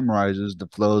 5.3 summarizes the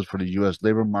flows for the U.S.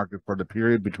 labor market for the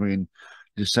period between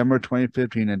December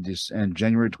 2015 and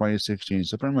January 2016,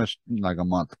 so pretty much like a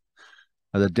month.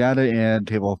 The data in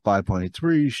table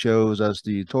 5.3 shows us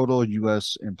the total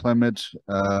U.S. employment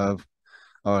of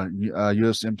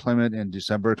U.S. employment in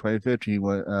December 2015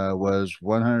 was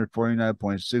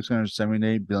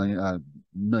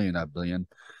 149.678 billion.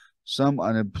 Some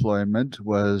unemployment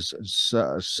was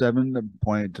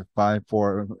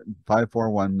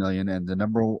 7.541 million, and the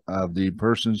number of the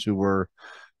persons who were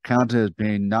counted as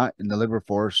being not in the labor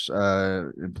force,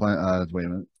 not in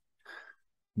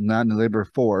the labor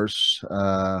force,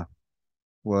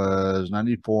 was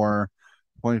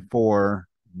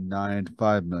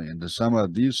 94.495 million. The sum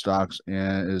of these stocks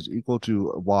is equal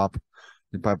to WAP,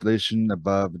 the population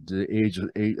above the age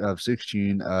of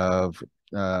 16 of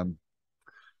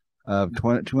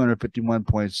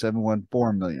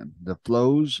 251.714 million. The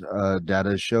flows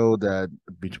data show that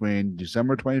between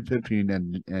December 2015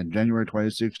 and January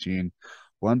 2016,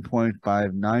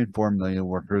 1.594 million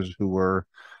workers who were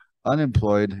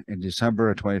unemployed in December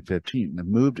of 2015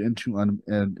 moved into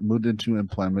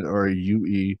employment or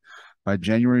UE by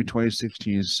January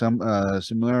 2016.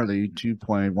 Similarly,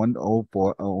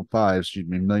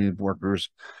 2.1045 million workers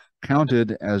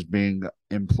counted as being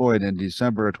employed in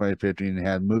December of 2015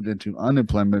 had moved into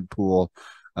unemployment pool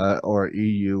or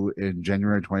EU in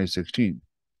January 2016.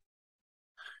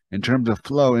 In terms of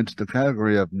flow into the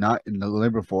category of not in the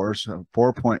labor force,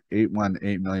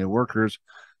 4.818 million workers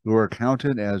who are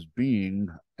counted as being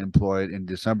employed in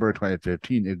December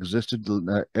 2015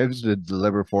 exited the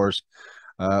labor force,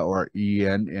 or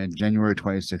EN, in January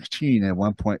 2016, and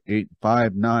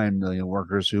 1.859 million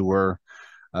workers who were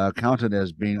counted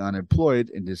as being unemployed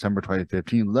in December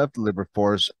 2015 left the labor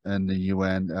force in the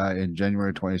UN in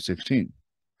January 2016.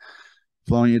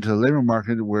 Flowing into the labor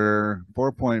market were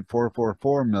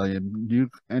 4.444 million new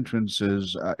entrants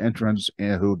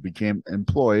who became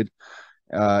employed,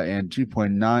 and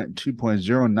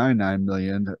 2.099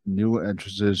 million new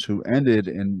entrants who ended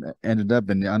up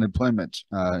in the unemployment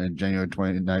in January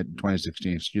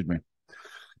 2016. Excuse me.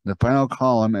 The final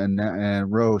column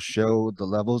and row show the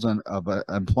levels of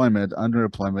employment,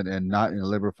 underemployment, and not in the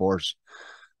labor force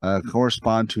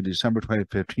correspond to December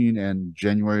 2015 and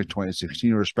January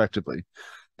 2016, respectively.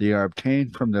 They are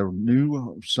obtained from the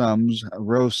new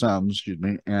row sums,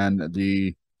 and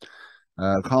the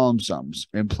column sums.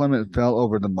 Employment fell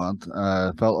over the month,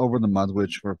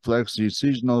 which reflects the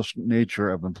seasonal nature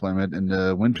of employment in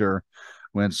the winter,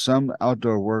 when some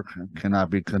outdoor work cannot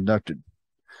be conducted.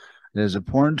 It is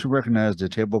important to recognize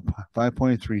that Table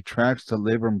 5.3 tracks the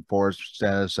labor force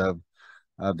status of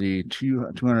the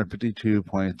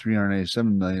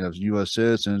 252.387 million of U.S.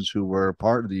 citizens who were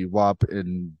part of the WAP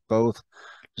in both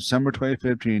December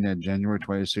 2015 and January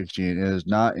 2016. It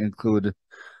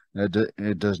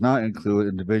does not include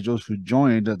individuals who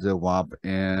joined the WAP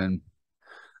in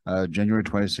January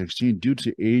 2016 due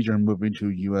to age or moving to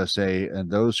USA, and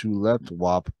those who left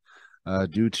WAP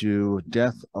due to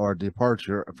death or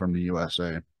departure from the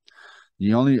USA.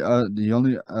 We can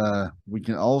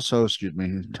also,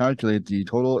 calculate the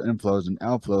total inflows and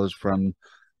outflows from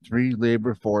 3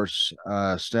 labor force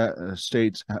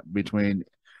states between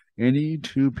any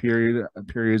 2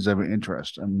 periods of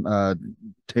interest.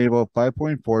 Table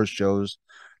 5.4 shows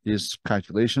these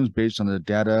calculations based on the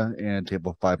data in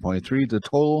Table 5.3. The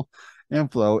total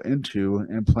inflow into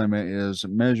employment is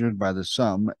measured by the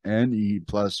sum NE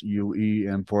plus UE,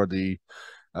 and for the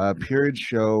period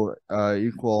show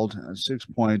equaled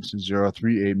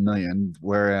 6.038 million,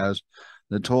 whereas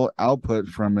the total output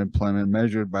from employment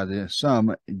measured by the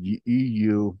sum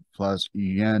EU plus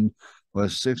EN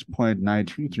was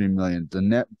 6.923 million. The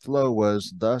net flow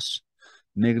was thus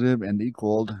negative and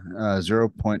equaled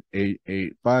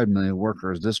 0.885 million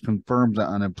workers. This confirms that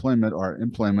unemployment or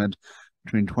employment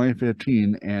between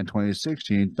 2015 and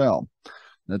 2016 fell.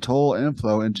 The total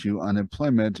inflow into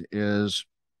unemployment is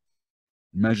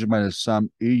measured by the sum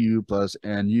EU plus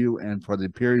NU, and for the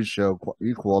period show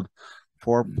equaled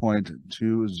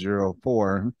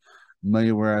 4.204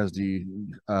 million, whereas the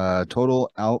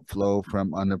total outflow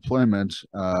from unemployment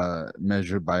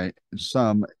measured by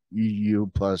sum EU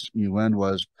plus UN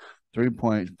was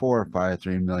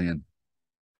 3.453 million.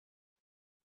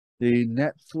 The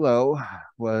net flow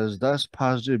was thus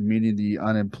positive, meaning the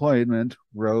unemployment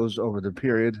rose over the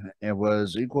period and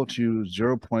was equal to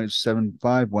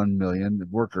 0.751 million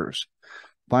workers.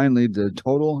 Finally, the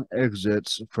total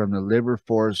exits from the labor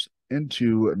force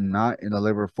into not in the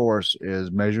labor force is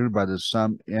measured by the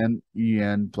sum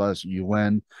NEN plus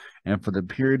UN, and for the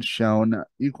period shown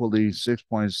equally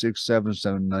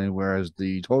 6.677 million, whereas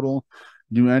the total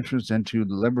new entrants into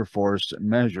the labor force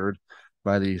measured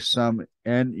by the sum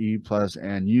NE plus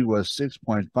NU was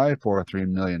 6.543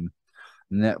 million.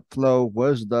 Net flow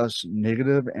was thus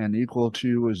negative and equal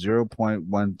to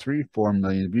 0.134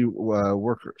 million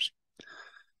workers.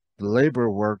 The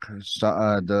labor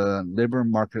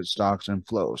market stocks and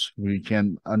flows. We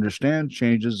can understand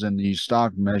changes in the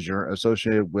stock measure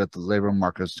associated with the labor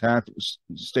market states,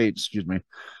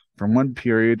 from one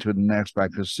period to the next by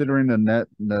considering the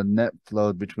net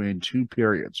flow between 2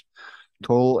 periods.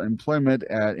 Total employment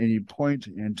at any point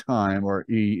in time, or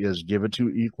E, is given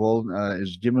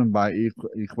by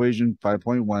equation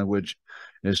 5.1, which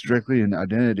is strictly an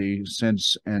identity,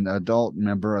 since an adult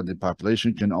member of the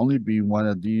population can only be one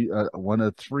of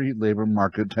 3 labor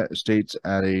market states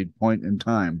at a point in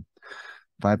time.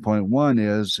 5.1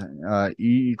 is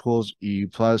E equals E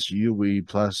plus UE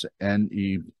plus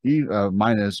NE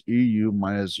minus EU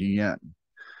minus EN.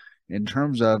 In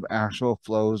terms of actual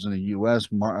flows in the U.S.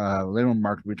 labor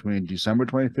market between December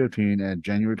 2015 and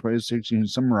January 2016,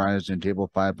 summarized in Table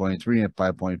 5.3 and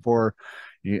 5.4,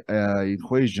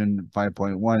 equation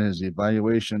 5.1 is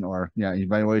evaluation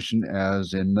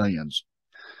as in millions.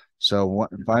 So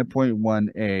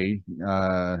 5.1a,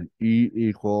 E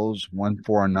equals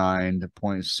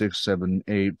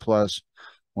 149.678 plus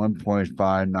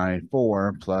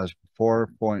 1.594 plus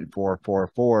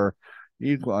 4.444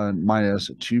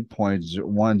 minus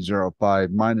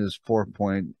 2.105 minus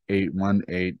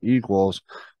 4.818 equals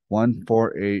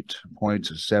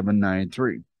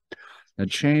 148.793. A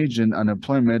change in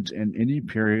unemployment in any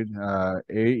period,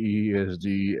 AE, is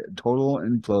the total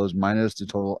inflows minus the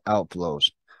total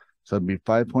outflows. So it'd be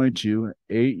 5.2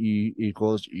 AE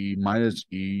equals E minus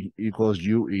E equals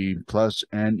UE plus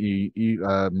NE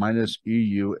minus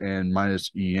EU and minus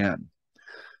EN.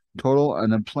 Total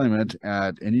unemployment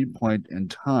at any point in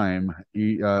time,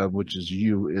 which is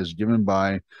U, is given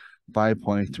by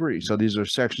 5.3. So these are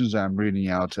sections that I'm reading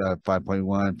out,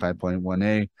 5.1,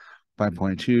 5.1A,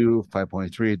 5.2,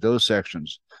 5.3, those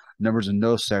sections. Numbers in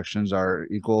those sections are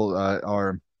equal,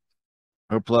 are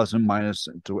plus and minus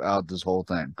throughout this whole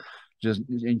thing, just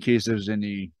in case there's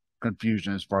any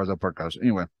confusion as far as that part goes.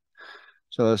 Anyway,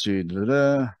 so let's see,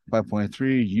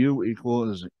 5.3, U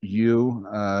equals U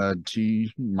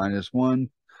T minus 1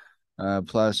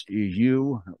 plus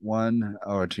EU 1,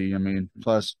 or T, I mean,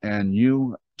 plus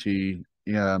NU T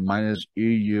minus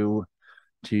EU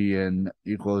T and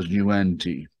equals UNT.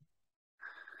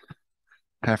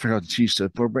 I forgot what the T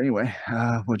stood for, but anyway,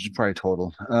 which is probably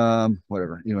total.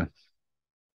 Whatever. Anyway,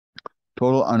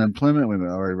 total unemployment. We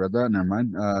already read that. Never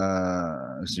mind.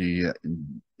 Let's see.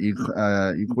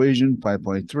 Equation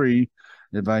 5.3.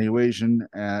 Evaluation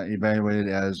evaluated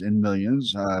as in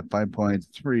millions.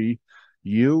 5.3.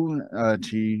 U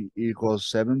T equals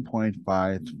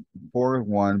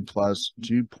 7.541 plus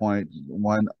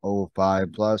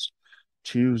 2.105 plus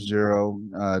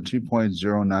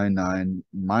 2.099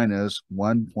 minus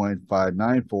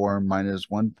 1.594 minus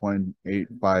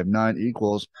 1.859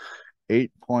 equals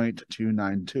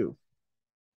 8.292.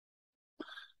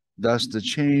 Thus, the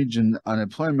change in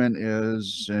unemployment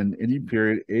is in any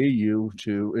period AU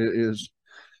is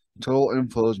total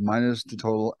inflows minus the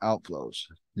total outflows.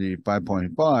 The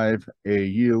 5.5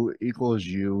 AU equals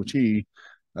UT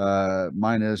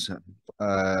minus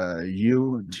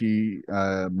UT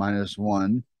minus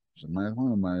 1. So minus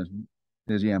 1 or minus,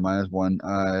 yeah, minus 1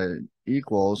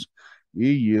 equals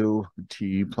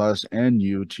EUT plus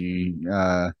NUT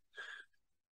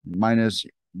minus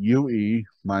UE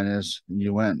minus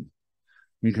UN.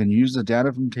 We can use the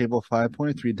data from table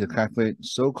 5.3 to calculate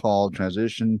so-called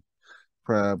transition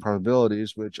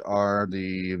probabilities, which are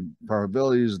the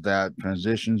probabilities that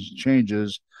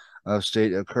changes of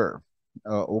state occur.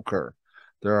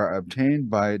 They are obtained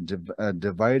by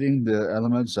dividing the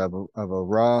elements of a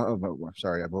row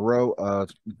of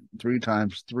 3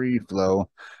 times 3 flow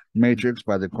matrix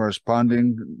by the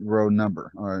corresponding row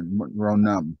number, or row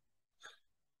num,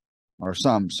 or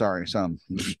sum.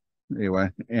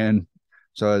 Anyway, and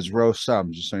so it's row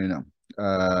sum, just so you know.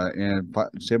 And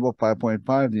table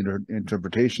 5.5, the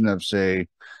interpretation of, say,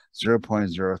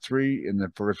 0.03 in the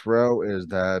first row is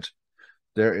that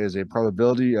there is a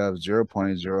probability of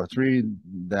 0.03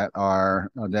 that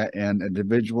an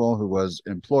individual who was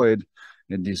employed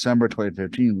in December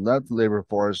 2015 left the labor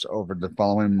force over the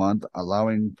following month,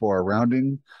 allowing for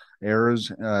rounding errors.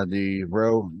 The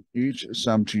row each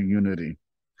sum to unity.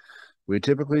 We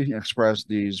typically express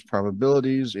these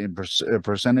probabilities in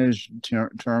percentage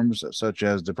terms, such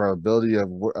as the probability of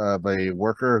a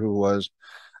worker who was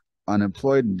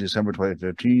unemployed in December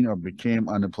 2015 or became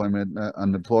unemployed,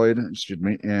 in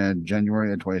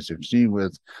January of 2016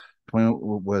 was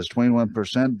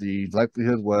 21%. The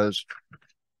likelihood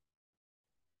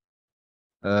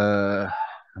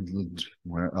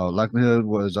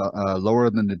was lower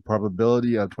than the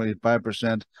probability of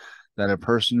 25% that a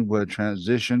person would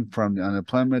transition from the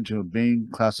unemployment to being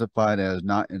classified as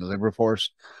not in the labor force.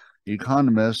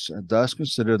 Economists thus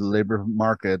consider the labor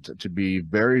market to be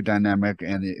very dynamic,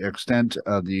 and the extent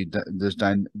of this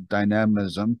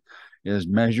dynamism is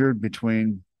measured by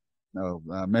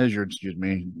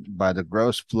the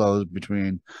gross flows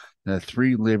between the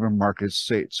 3 labor market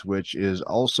states, which is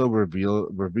also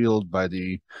revealed by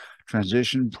the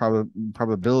transition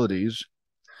probabilities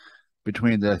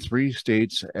between the 3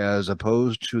 states, as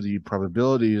opposed to the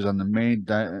probabilities on the main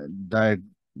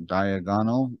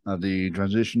diagonal of the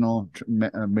transitional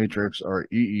matrix, or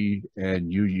EE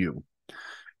and UU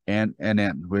and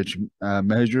NN, which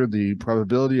measure the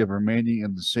probability of remaining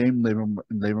in the same labor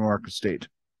market state.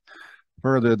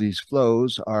 Further, these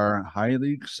flows are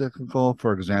highly cyclical.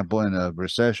 For example, in a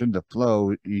recession, the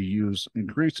flow EU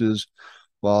increases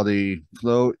while the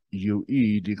flow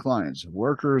UE declines.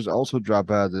 Workers also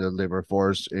drop out of the labor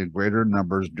force in greater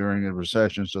numbers during a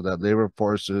recession, so that labor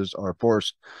force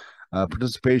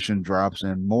participation drops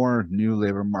and more new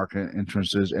labor market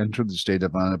entrances enter the state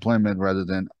of unemployment rather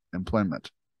than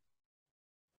employment.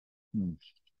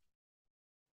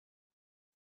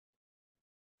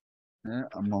 Yeah,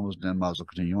 I'm almost done. Might as well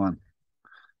continue on.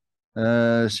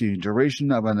 See,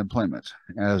 duration of unemployment.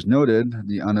 As noted,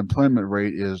 the unemployment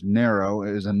rate is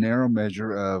a narrow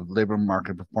measure of labor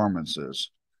market performance.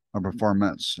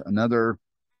 Another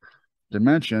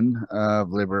dimension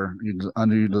of labor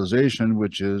underutilization,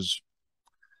 which is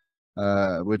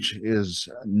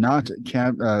not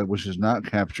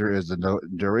captured, is the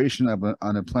duration of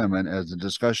unemployment, as the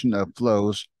discussion of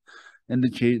flows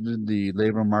indicated the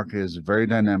labor market is a very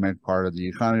dynamic part of the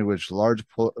economy, which large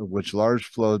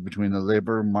flows between the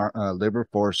labor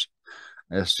force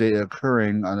stay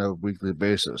occurring on a weekly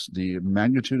basis. The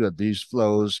magnitude of these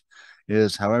flows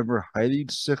is, however, highly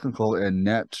cyclical, and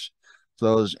net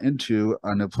flows into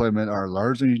unemployment are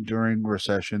largely during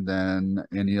recession than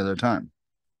any other time.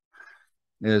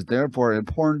 It is therefore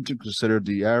important to consider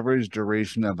the average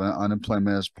duration of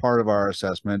unemployment as part of our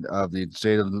assessment of the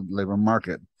state of the labor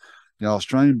market. The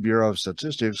Australian Bureau of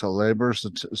Statistics, a labor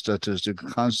statistic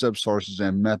concept, sources,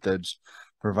 and methods,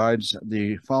 provides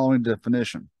the following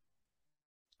definition.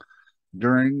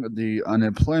 During the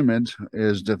unemployment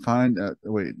is defined,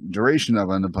 duration of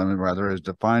unemployment rather is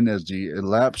defined as the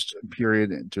elapsed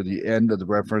period to the end of the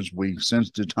reference week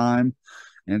since the time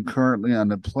and currently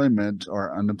unemployment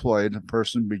or unemployed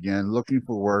person began looking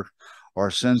for work,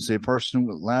 or since a person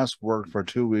last worked for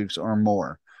 2 weeks or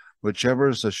more. Whichever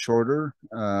is the shorter,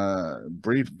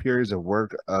 brief periods of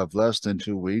work of less than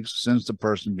 2 weeks since the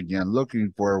person began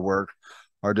looking for work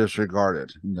are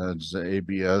disregarded. That's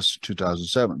ABS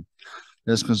 2007.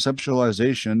 This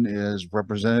conceptualization is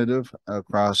representative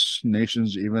across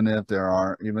nations, even if there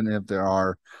are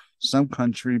some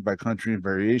country by country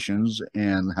variations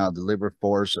in how the labor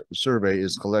force survey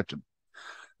is collected.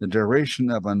 The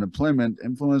duration of unemployment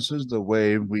influences the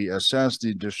way we assess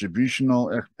the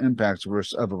distributional impacts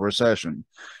of a recession.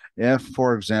 If,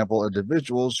 for example,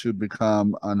 individuals who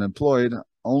become unemployed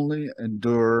only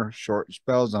endure short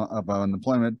spells of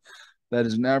unemployment, that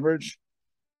is, an average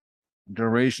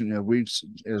duration of weeks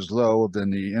is low,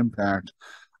 then the impact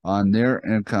on their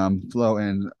income flow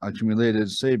and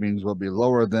accumulated savings will be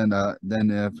lower than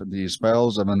if the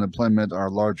spells of unemployment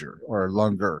are larger or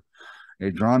longer. A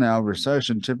drawn-out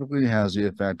recession typically has the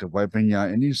effect of wiping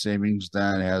out any savings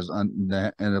that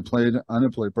an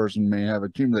unemployed person may have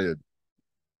accumulated.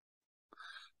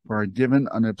 For a given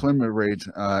unemployment rate,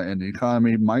 in the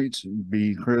economy might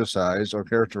be criticized or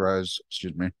characterized,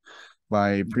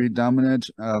 by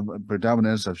predominance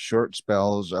of short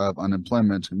spells of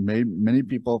unemployment, many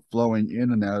people flowing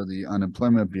in and out of the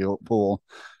unemployment pool,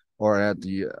 or at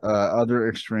the other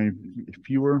extreme,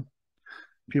 fewer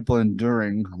people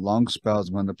enduring long spells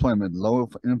of unemployment, low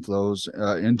inflows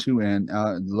into and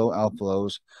low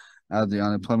outflows out of the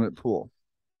unemployment pool.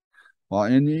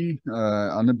 While any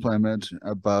unemployment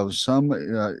above some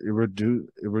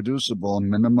irreducible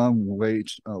minimum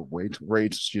wage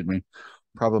rate,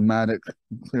 problematic.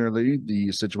 Clearly,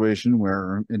 the situation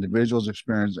where individuals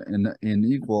experience an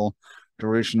unequal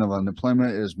duration of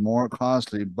unemployment is more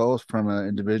costly, both from an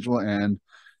individual and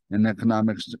an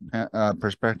economic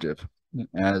perspective.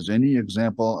 As any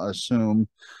example, assume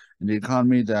in the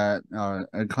economy that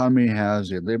economy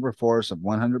has a labor force of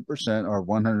 100% or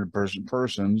 100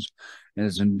 persons and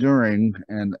is enduring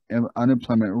an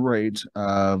unemployment rate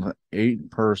of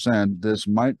 8%. This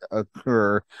might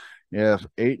occur if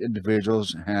 8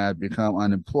 individuals had become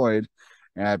unemployed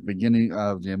at beginning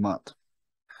of the month.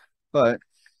 But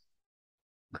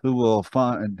who will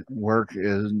find work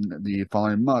in the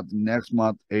following month? Next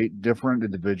month, 8 different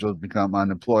individuals become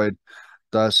unemployed.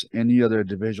 Thus, any other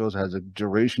individuals has a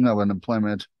duration of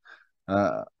unemployment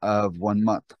of 1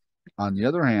 month. On the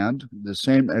other hand, the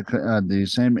same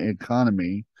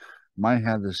economy might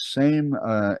have the same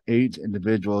 8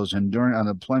 individuals enduring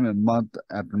unemployment month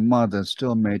after month and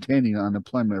still maintaining an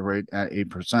unemployment rate at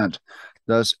 8%.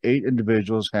 Thus, 8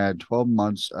 individuals had 12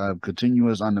 months of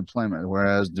continuous unemployment,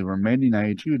 whereas the remaining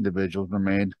 92 individuals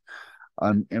remained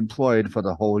unemployed for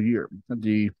the whole year.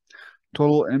 The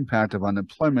total impact of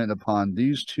unemployment upon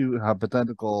these two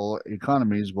hypothetical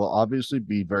economies will obviously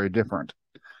be very different.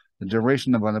 The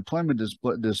duration of unemployment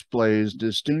displays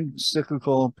distinct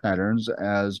cyclical patterns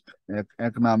as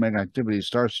economic activity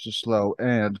starts to slow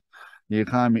and the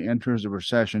economy enters a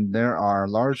recession. There are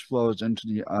large flows into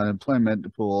the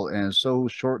unemployment pool, and so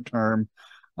short-term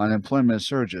unemployment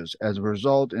surges. As a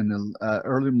result, in the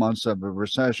early months of a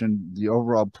recession, the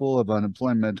overall pool of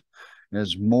unemployment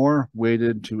is more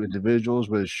weighted to individuals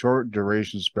with short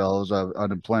duration spells of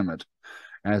unemployment.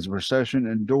 As recession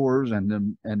endures and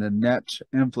the net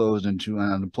inflows into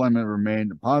unemployment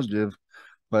remain positive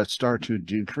but start to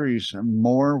decrease,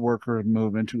 more workers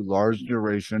move into large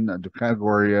duration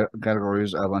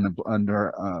categories of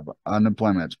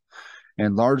unemployment.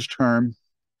 And large term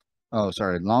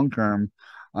long-term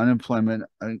unemployment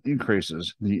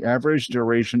increases. The average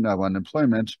duration of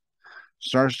unemployment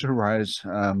starts to rise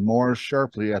more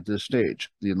sharply at this stage.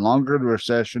 The longer the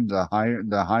recession, the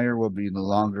higher will be the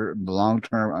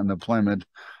long-term unemployment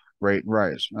rate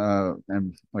rise.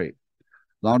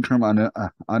 Long-term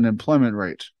unemployment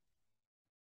rate.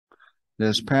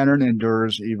 This pattern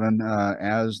endures even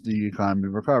as the economy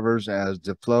recovers, as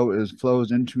the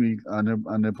flows into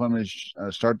unemployment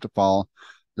start to fall.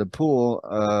 The pool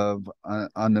of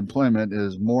unemployment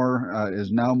is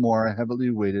now more heavily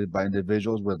weighted by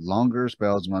individuals with longer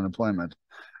spells of unemployment.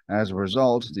 As a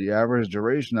result, the average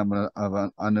duration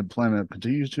of unemployment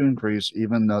continues to increase,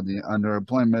 even though the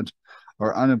underemployment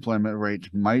or unemployment rate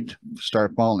might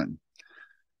start falling.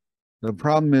 The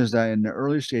problem is that in the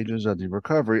early stages of the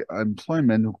recovery,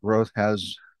 employment growth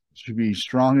has to be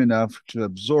strong enough to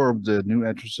absorb the new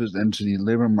entrants into the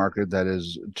labor market, that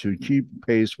is, to keep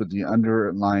pace with the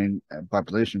underlying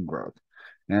population growth,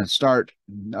 and start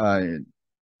eating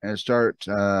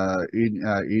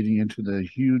into the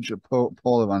huge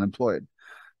pool of unemployed.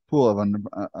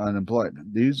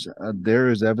 There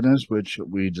is evidence which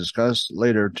we discuss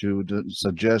later to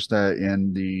suggest that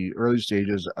in the early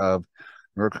stages of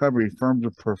recovery, firms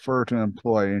would prefer to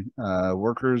employ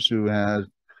workers who have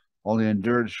only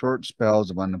endured short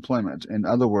spells of unemployment. In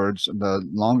other words, the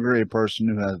longer a person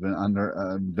who has been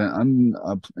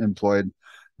unemployed,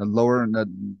 the lower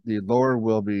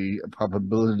will be the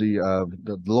probability of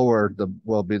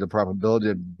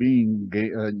being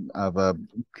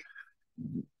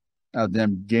of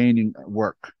them gaining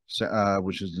work,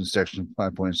 which is in section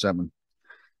 5.7.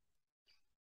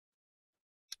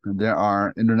 There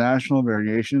are international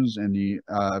variations in the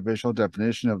official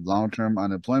definition of long-term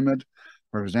unemployment.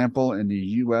 For example, in the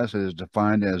U.S., it is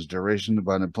defined as duration of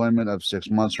unemployment of 6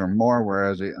 months or more,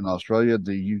 whereas in Australia and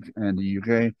the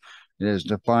UK, it is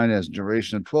defined as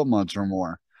duration of 12 months or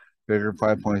more. Figure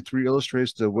 5.3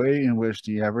 illustrates the way in which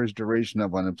the average duration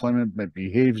of unemployment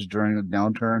behaves during a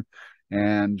downturn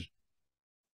and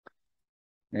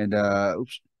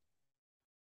oops.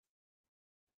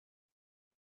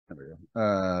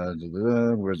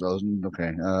 Where's those?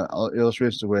 Okay.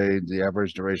 Illustrates the way the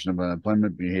average duration of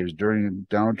unemployment behaves during a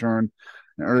downturn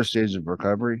and early stages of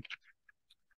recovery.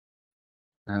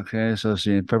 Okay, so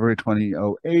see, in February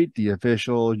 2008, the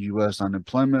official U.S.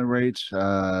 unemployment rate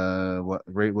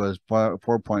was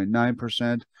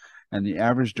 4.9%, and the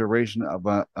average duration of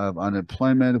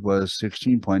unemployment was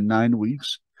 16.9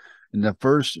 weeks. In the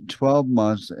first 12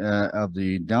 months of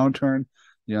the downturn,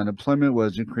 the unemployment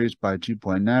was increased by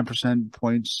 2.9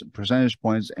 percentage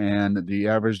points, and the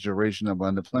average duration of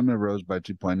unemployment rose by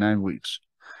 2.9 weeks.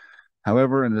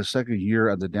 However, in the second year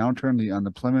of the downturn, the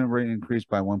unemployment rate increased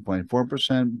by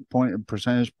 1.4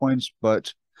 percentage points,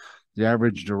 but the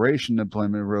average duration of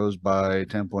employment rose by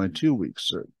 10.2 weeks.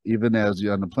 So even as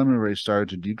the unemployment rate started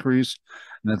to decrease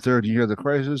in the third year of the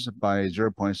crisis by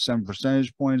 0.7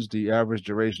 percentage points, the average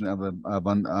duration of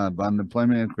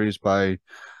unemployment increased by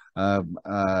further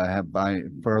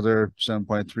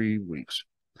 7.3 weeks.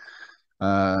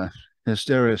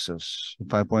 Hysteresis,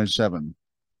 5.7.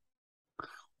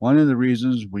 One of the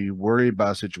reasons we worry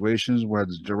about situations where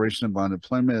the duration of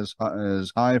unemployment is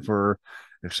high for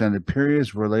extended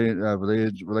periods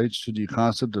relates to the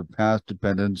concept of path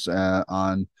dependence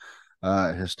on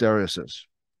hysteresis.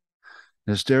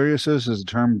 Hysteresis is a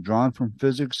term drawn from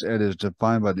physics and is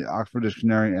defined by the Oxford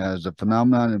Dictionary as a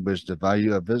phenomenon in which the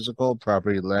value of physical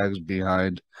property lags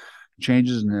behind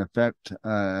changes in the effect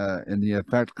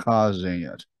causing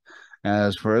it.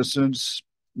 As for instance,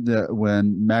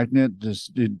 when magnetic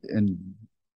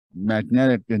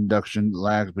induction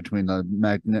lags between the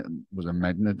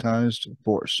magnetized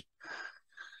force.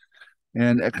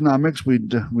 In economics,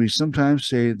 we sometimes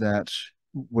say that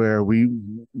where we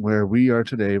are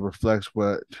today reflects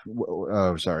where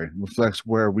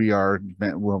we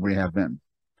have been.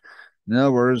 In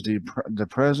other words, the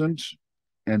present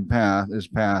and path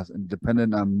and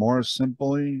dependent on more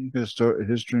simply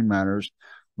history matters.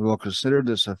 We will consider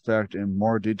this effect in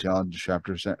more detail in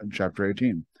chapter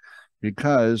 18,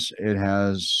 because it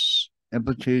has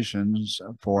implications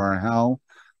for how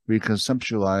we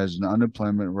conceptualize an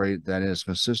unemployment rate that is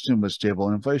consistent with stable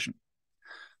inflation.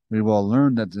 We will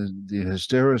learn that the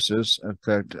hysteresis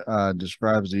effect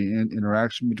describes the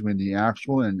interaction between the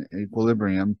actual and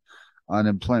equilibrium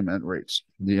unemployment rates.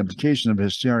 The implication of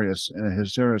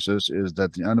hysteresis is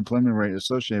that the unemployment rate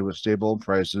associated with stable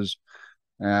prices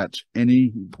at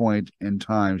any point in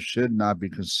time should not be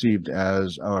conceived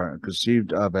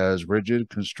of as rigid,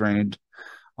 constrained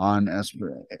on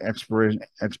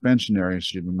expansionary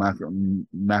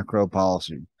macro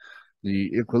policy.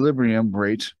 The equilibrium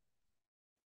rate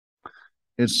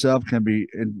itself can be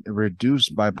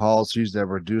reduced by policies that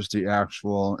reduce the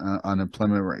actual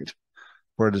unemployment rate.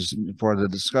 For the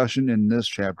discussion in this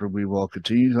chapter, we will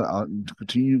confine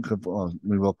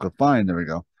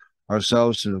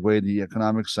ourselves to the way the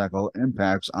economic cycle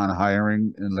impacts on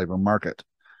hiring and labor market.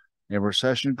 A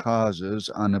recession causes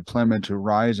unemployment to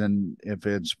rise, and if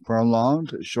it's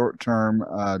prolonged, short-term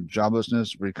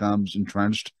joblessness becomes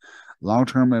entrenched.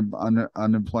 Long-term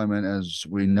unemployment, as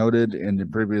we noted in the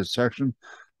previous section,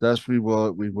 thus we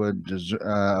would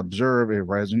observe a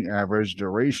rising average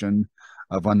duration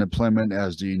of unemployment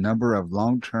as the number of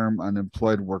long-term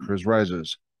unemployed workers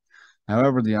rises.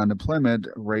 However, the unemployment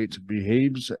rate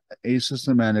behaves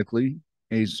asymmetrically,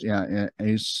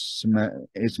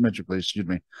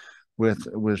 with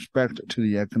respect to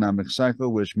the economic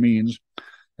cycle, which means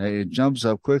that it jumps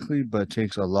up quickly but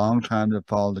takes a long time to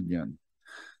fall again.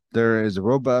 There is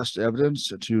robust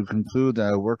evidence to conclude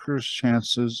that a worker's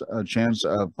chance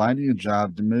of finding a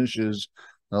job diminishes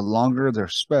the longer their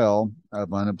spell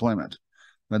of unemployment.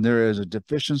 When there is a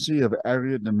deficiency of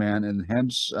aggregate demand and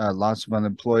hence lots of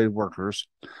unemployed workers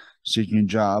seeking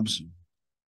jobs,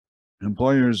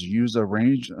 employers use a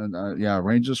range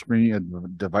of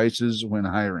screening devices when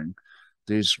hiring.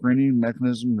 The screening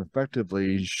mechanism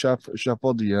effectively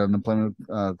shuffled the unemployment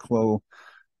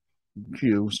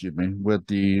queue, with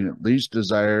the least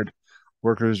desired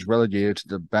workers relegated to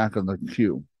the back of the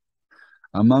queue.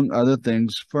 Among other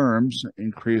things, firms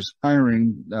increase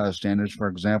hiring standards. For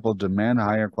example, demand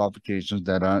higher qualifications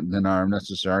than are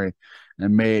necessary,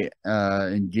 and may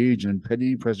engage in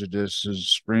petty prejudices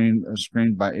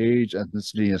screened by age,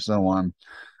 ethnicity, and so on.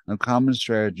 A common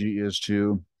strategy is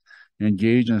to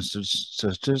engage in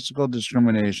statistical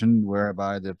discrimination,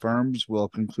 whereby the firms will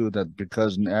conclude that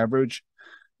because on average,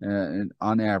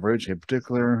 a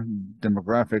particular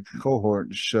demographic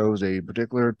cohort shows a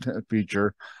particular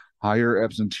feature, higher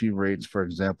absentee rates, for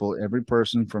example, every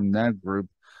person from that group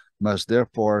must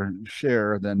therefore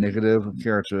share the negative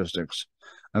characteristics.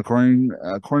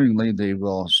 Accordingly, they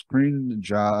will screen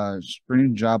job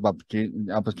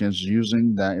applicants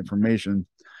using that information,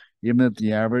 even if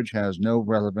the average has no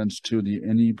relevance to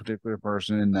any particular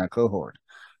person in that cohort.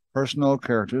 Personal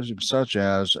characteristics such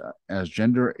as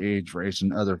gender, age, race,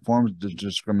 and other forms of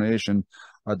discrimination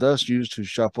are thus used to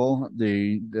shuffle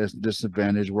the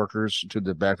disadvantaged workers to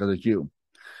the back of the queue.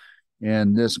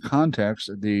 In this context,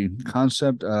 the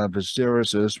concept of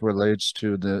hysteresis relates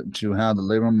to how the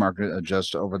labor market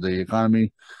adjusts over the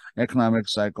economic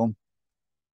cycle.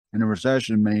 In a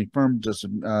recession, many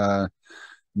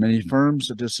firms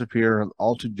disappear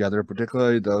altogether,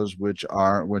 particularly those which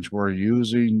were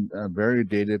using very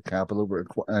dated capital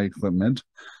equipment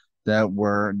that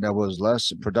was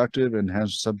less productive and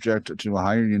hence subject to a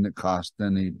higher unit cost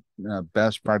than the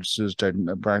best practice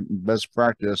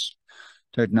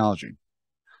technology.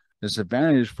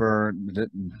 Disadvantage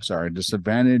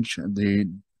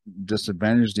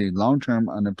the long-term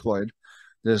unemployed.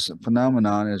 This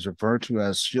phenomenon is referred to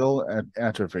as skill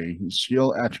atrophy.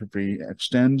 Skill atrophy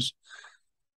extends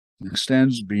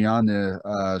beyond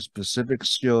the specific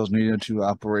skills needed to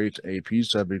operate a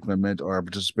piece of equipment or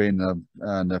participate in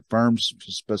the firm's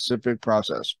specific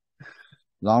process.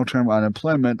 Long-term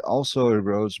unemployment also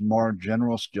erodes more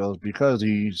general skills because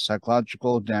the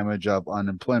psychological damage of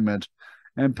unemployment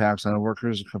impacts on a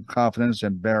worker's confidence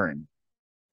and bearing.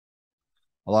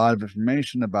 A lot of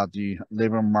information about the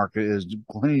labor market is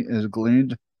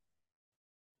gleaned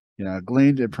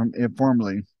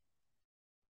informally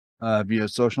via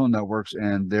social networks,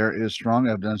 and there is strong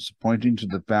evidence pointing to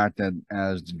the fact that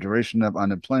as the duration of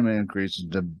unemployment increases,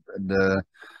 the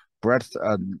breadth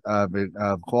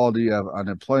of quality of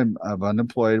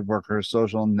unemployed workers'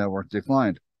 social network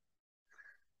declined.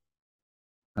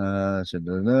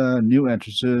 New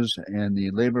entrances and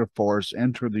the labor force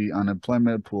enter the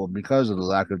unemployment pool because of the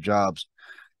lack of jobs.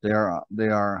 They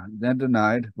are then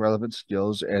denied relevant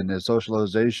skills and the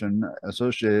socialization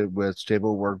associated with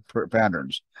stable work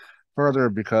patterns. Further,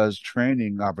 because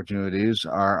training opportunities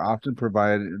are often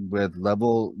provided with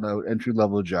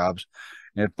entry-level jobs,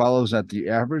 it follows that the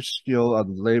average skill of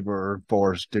the labor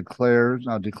force declines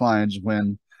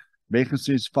when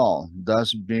vacancies fall.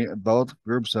 Thus, both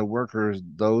groups of workers,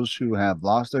 those who have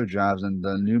lost their jobs and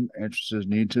the new entrants,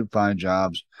 need to find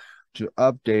jobs to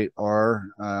update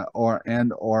or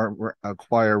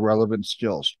acquire relevant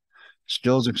skills.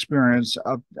 Skills experience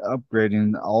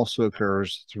upgrading also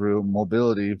occurs through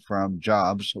mobility from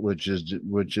jobs, which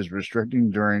is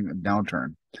restricting during a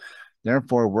downturn.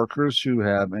 Therefore, workers who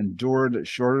have endured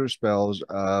shorter spells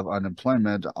of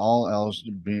unemployment, all else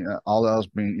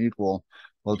being equal,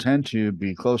 will tend to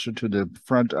be closer to the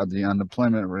front of the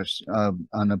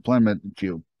unemployment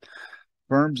queue.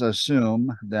 Firms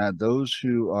assume that those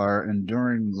who are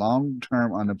enduring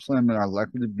long-term unemployment are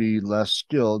likely to be less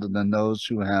skilled than those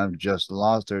who have just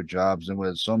lost their jobs, and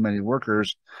with so many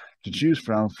workers to choose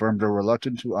from, firms are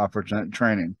reluctant to offer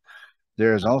training.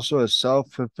 There is also a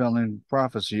self-fulfilling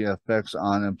prophecy effects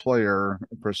on employer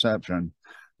perception.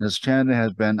 This candidate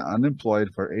has been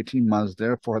unemployed for 18 months,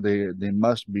 therefore there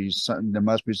must be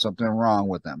something wrong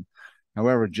with them.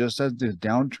 However, just as the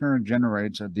downturn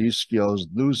generates these skills,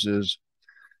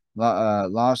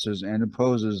 losses and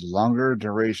imposes longer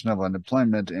duration of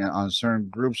unemployment on certain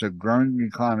groups, a growing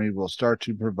economy will start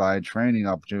to provide training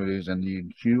opportunities, and the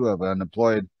queue of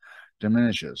unemployed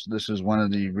diminishes. This is one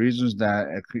of the reasons that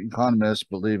economists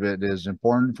believe it is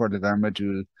important for the government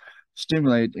to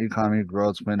stimulate economic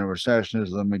growth when a recession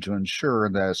is limited to ensure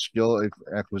that skill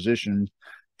acquisition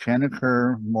can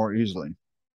occur more easily.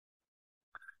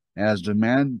 As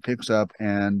demand picks up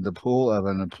and the pool of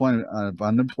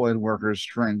unemployed workers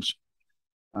shrinks,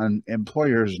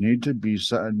 employers need to be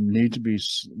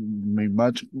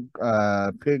much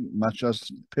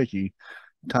less picky.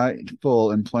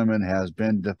 Full employment has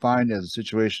been defined as a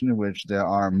situation in which there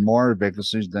are more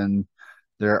vacancies than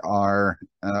there are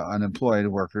unemployed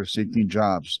workers seeking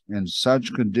jobs. In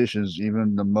such conditions,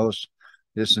 even the most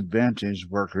disadvantaged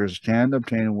workers can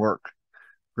obtain work.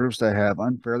 Groups that have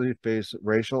unfairly faced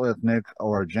racial, ethnic,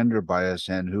 or gender bias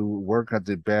and who work at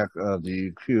the back of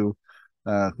the queue,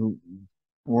 who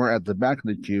were at the back of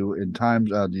the queue in times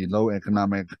of the low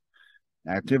economic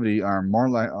activity are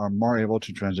more able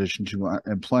to transition to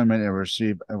employment and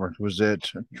receive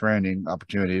requisite training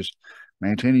opportunities.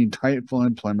 Maintaining tight full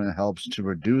employment helps to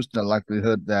reduce the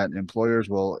likelihood that employers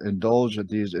will indulge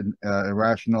these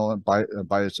irrational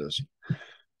biases.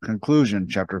 Conclusion.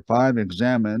 Chapter 5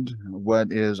 examined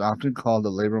what is often called the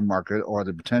labor market or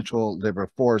the potential labor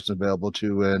force available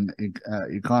to an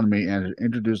economy, and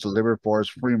introduced the labor force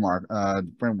framework,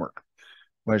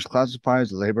 which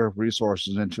classifies labor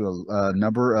resources into a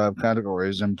number of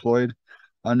categories: employed,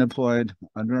 unemployed,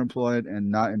 underemployed, and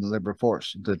not in the labor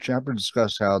force. The chapter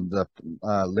discussed how the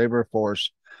labor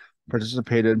force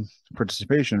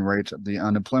participation rate, the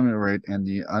unemployment rate, and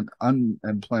the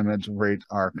unemployment rate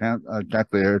are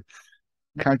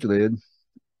calculated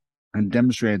and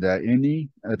demonstrated that any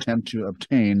attempt to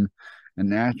obtain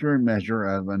an accurate measure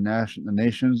of a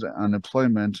nation's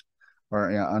unemployed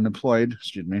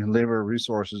labor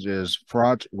resources is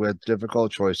fraught with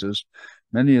difficult choices.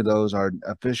 Many of those are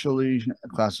officially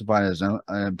classified as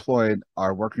unemployed,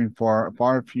 are working for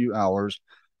far few hours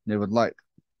they would like,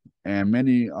 and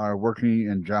many are working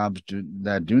in jobs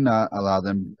that do not allow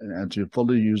them to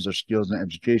fully use their skills and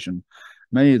education.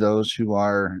 Many of those who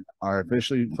are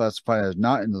officially classified as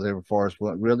not in the labor force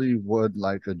really would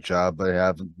like a job but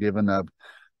have given up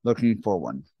looking for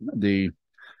one. The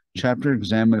chapter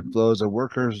examined flows of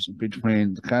workers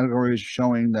between the categories,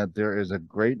 showing that there is a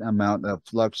great amount of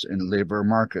flux in labor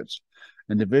markets.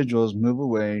 Individuals move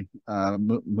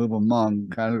among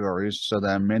categories so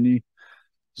that many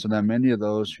of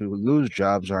those who lose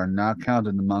jobs are not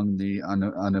counted among the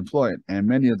unemployed, and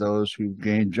many of those who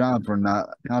gain jobs were not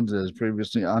counted as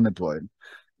previously unemployed.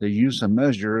 The use of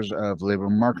measures of labor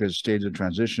market stage of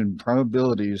transition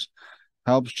probabilities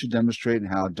helps to demonstrate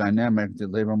how dynamic the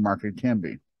labor market can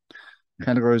be.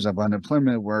 Categories of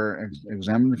unemployment were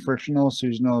examined: frictional,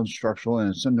 seasonal, structural,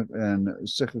 and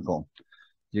cyclical.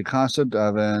 The concept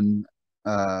of an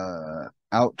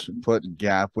output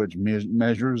gap, which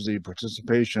measures the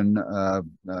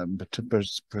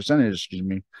percentage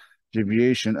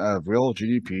deviation of real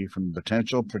GDP from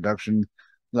potential production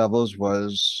levels,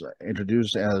 was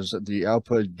introduced as the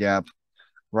output gap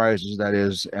rises. That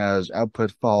is, as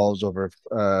output falls over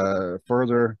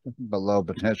further below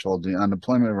potential, the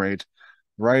unemployment rate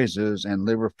rises and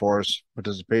labor force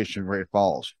participation rate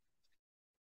falls.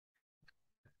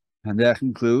 And that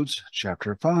concludes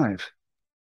Chapter 5.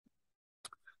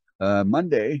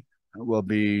 Monday will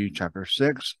be Chapter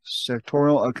 6,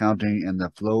 Sectorial Accounting and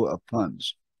the Flow of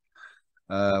Funds.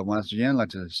 Once again, I'd like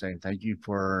to say thank you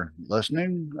for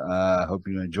listening. I hope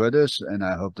you enjoyed this, and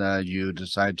I hope that you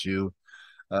decide to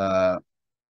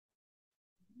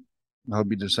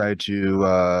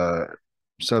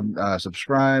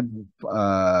subscribe,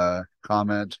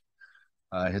 comment,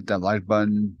 hit that like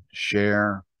button,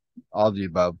 share, all of the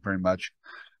above, pretty much.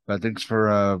 But thanks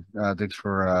for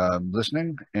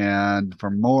listening. And for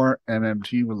more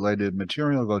MMT related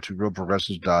material, go to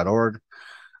realprogressives.org.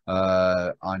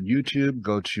 On YouTube,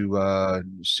 go to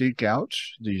seek out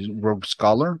the Rogue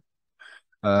Scholar.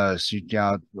 Seek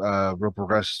out Real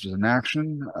Progressives in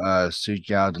Action.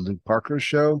 Seek out the Luke Parcher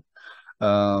Show.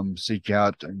 Seek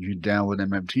out You Down with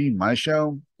MMT, my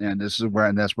show. And that's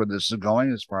where this is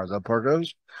going as far as that part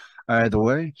goes. Either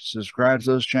way, subscribe to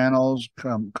those channels,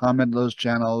 comment those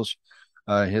channels,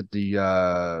 hit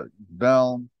the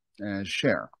bell, and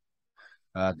share.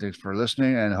 Thanks for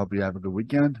listening, and hope you have a good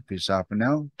weekend. Peace out for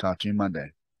now. Talk to you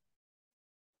Monday.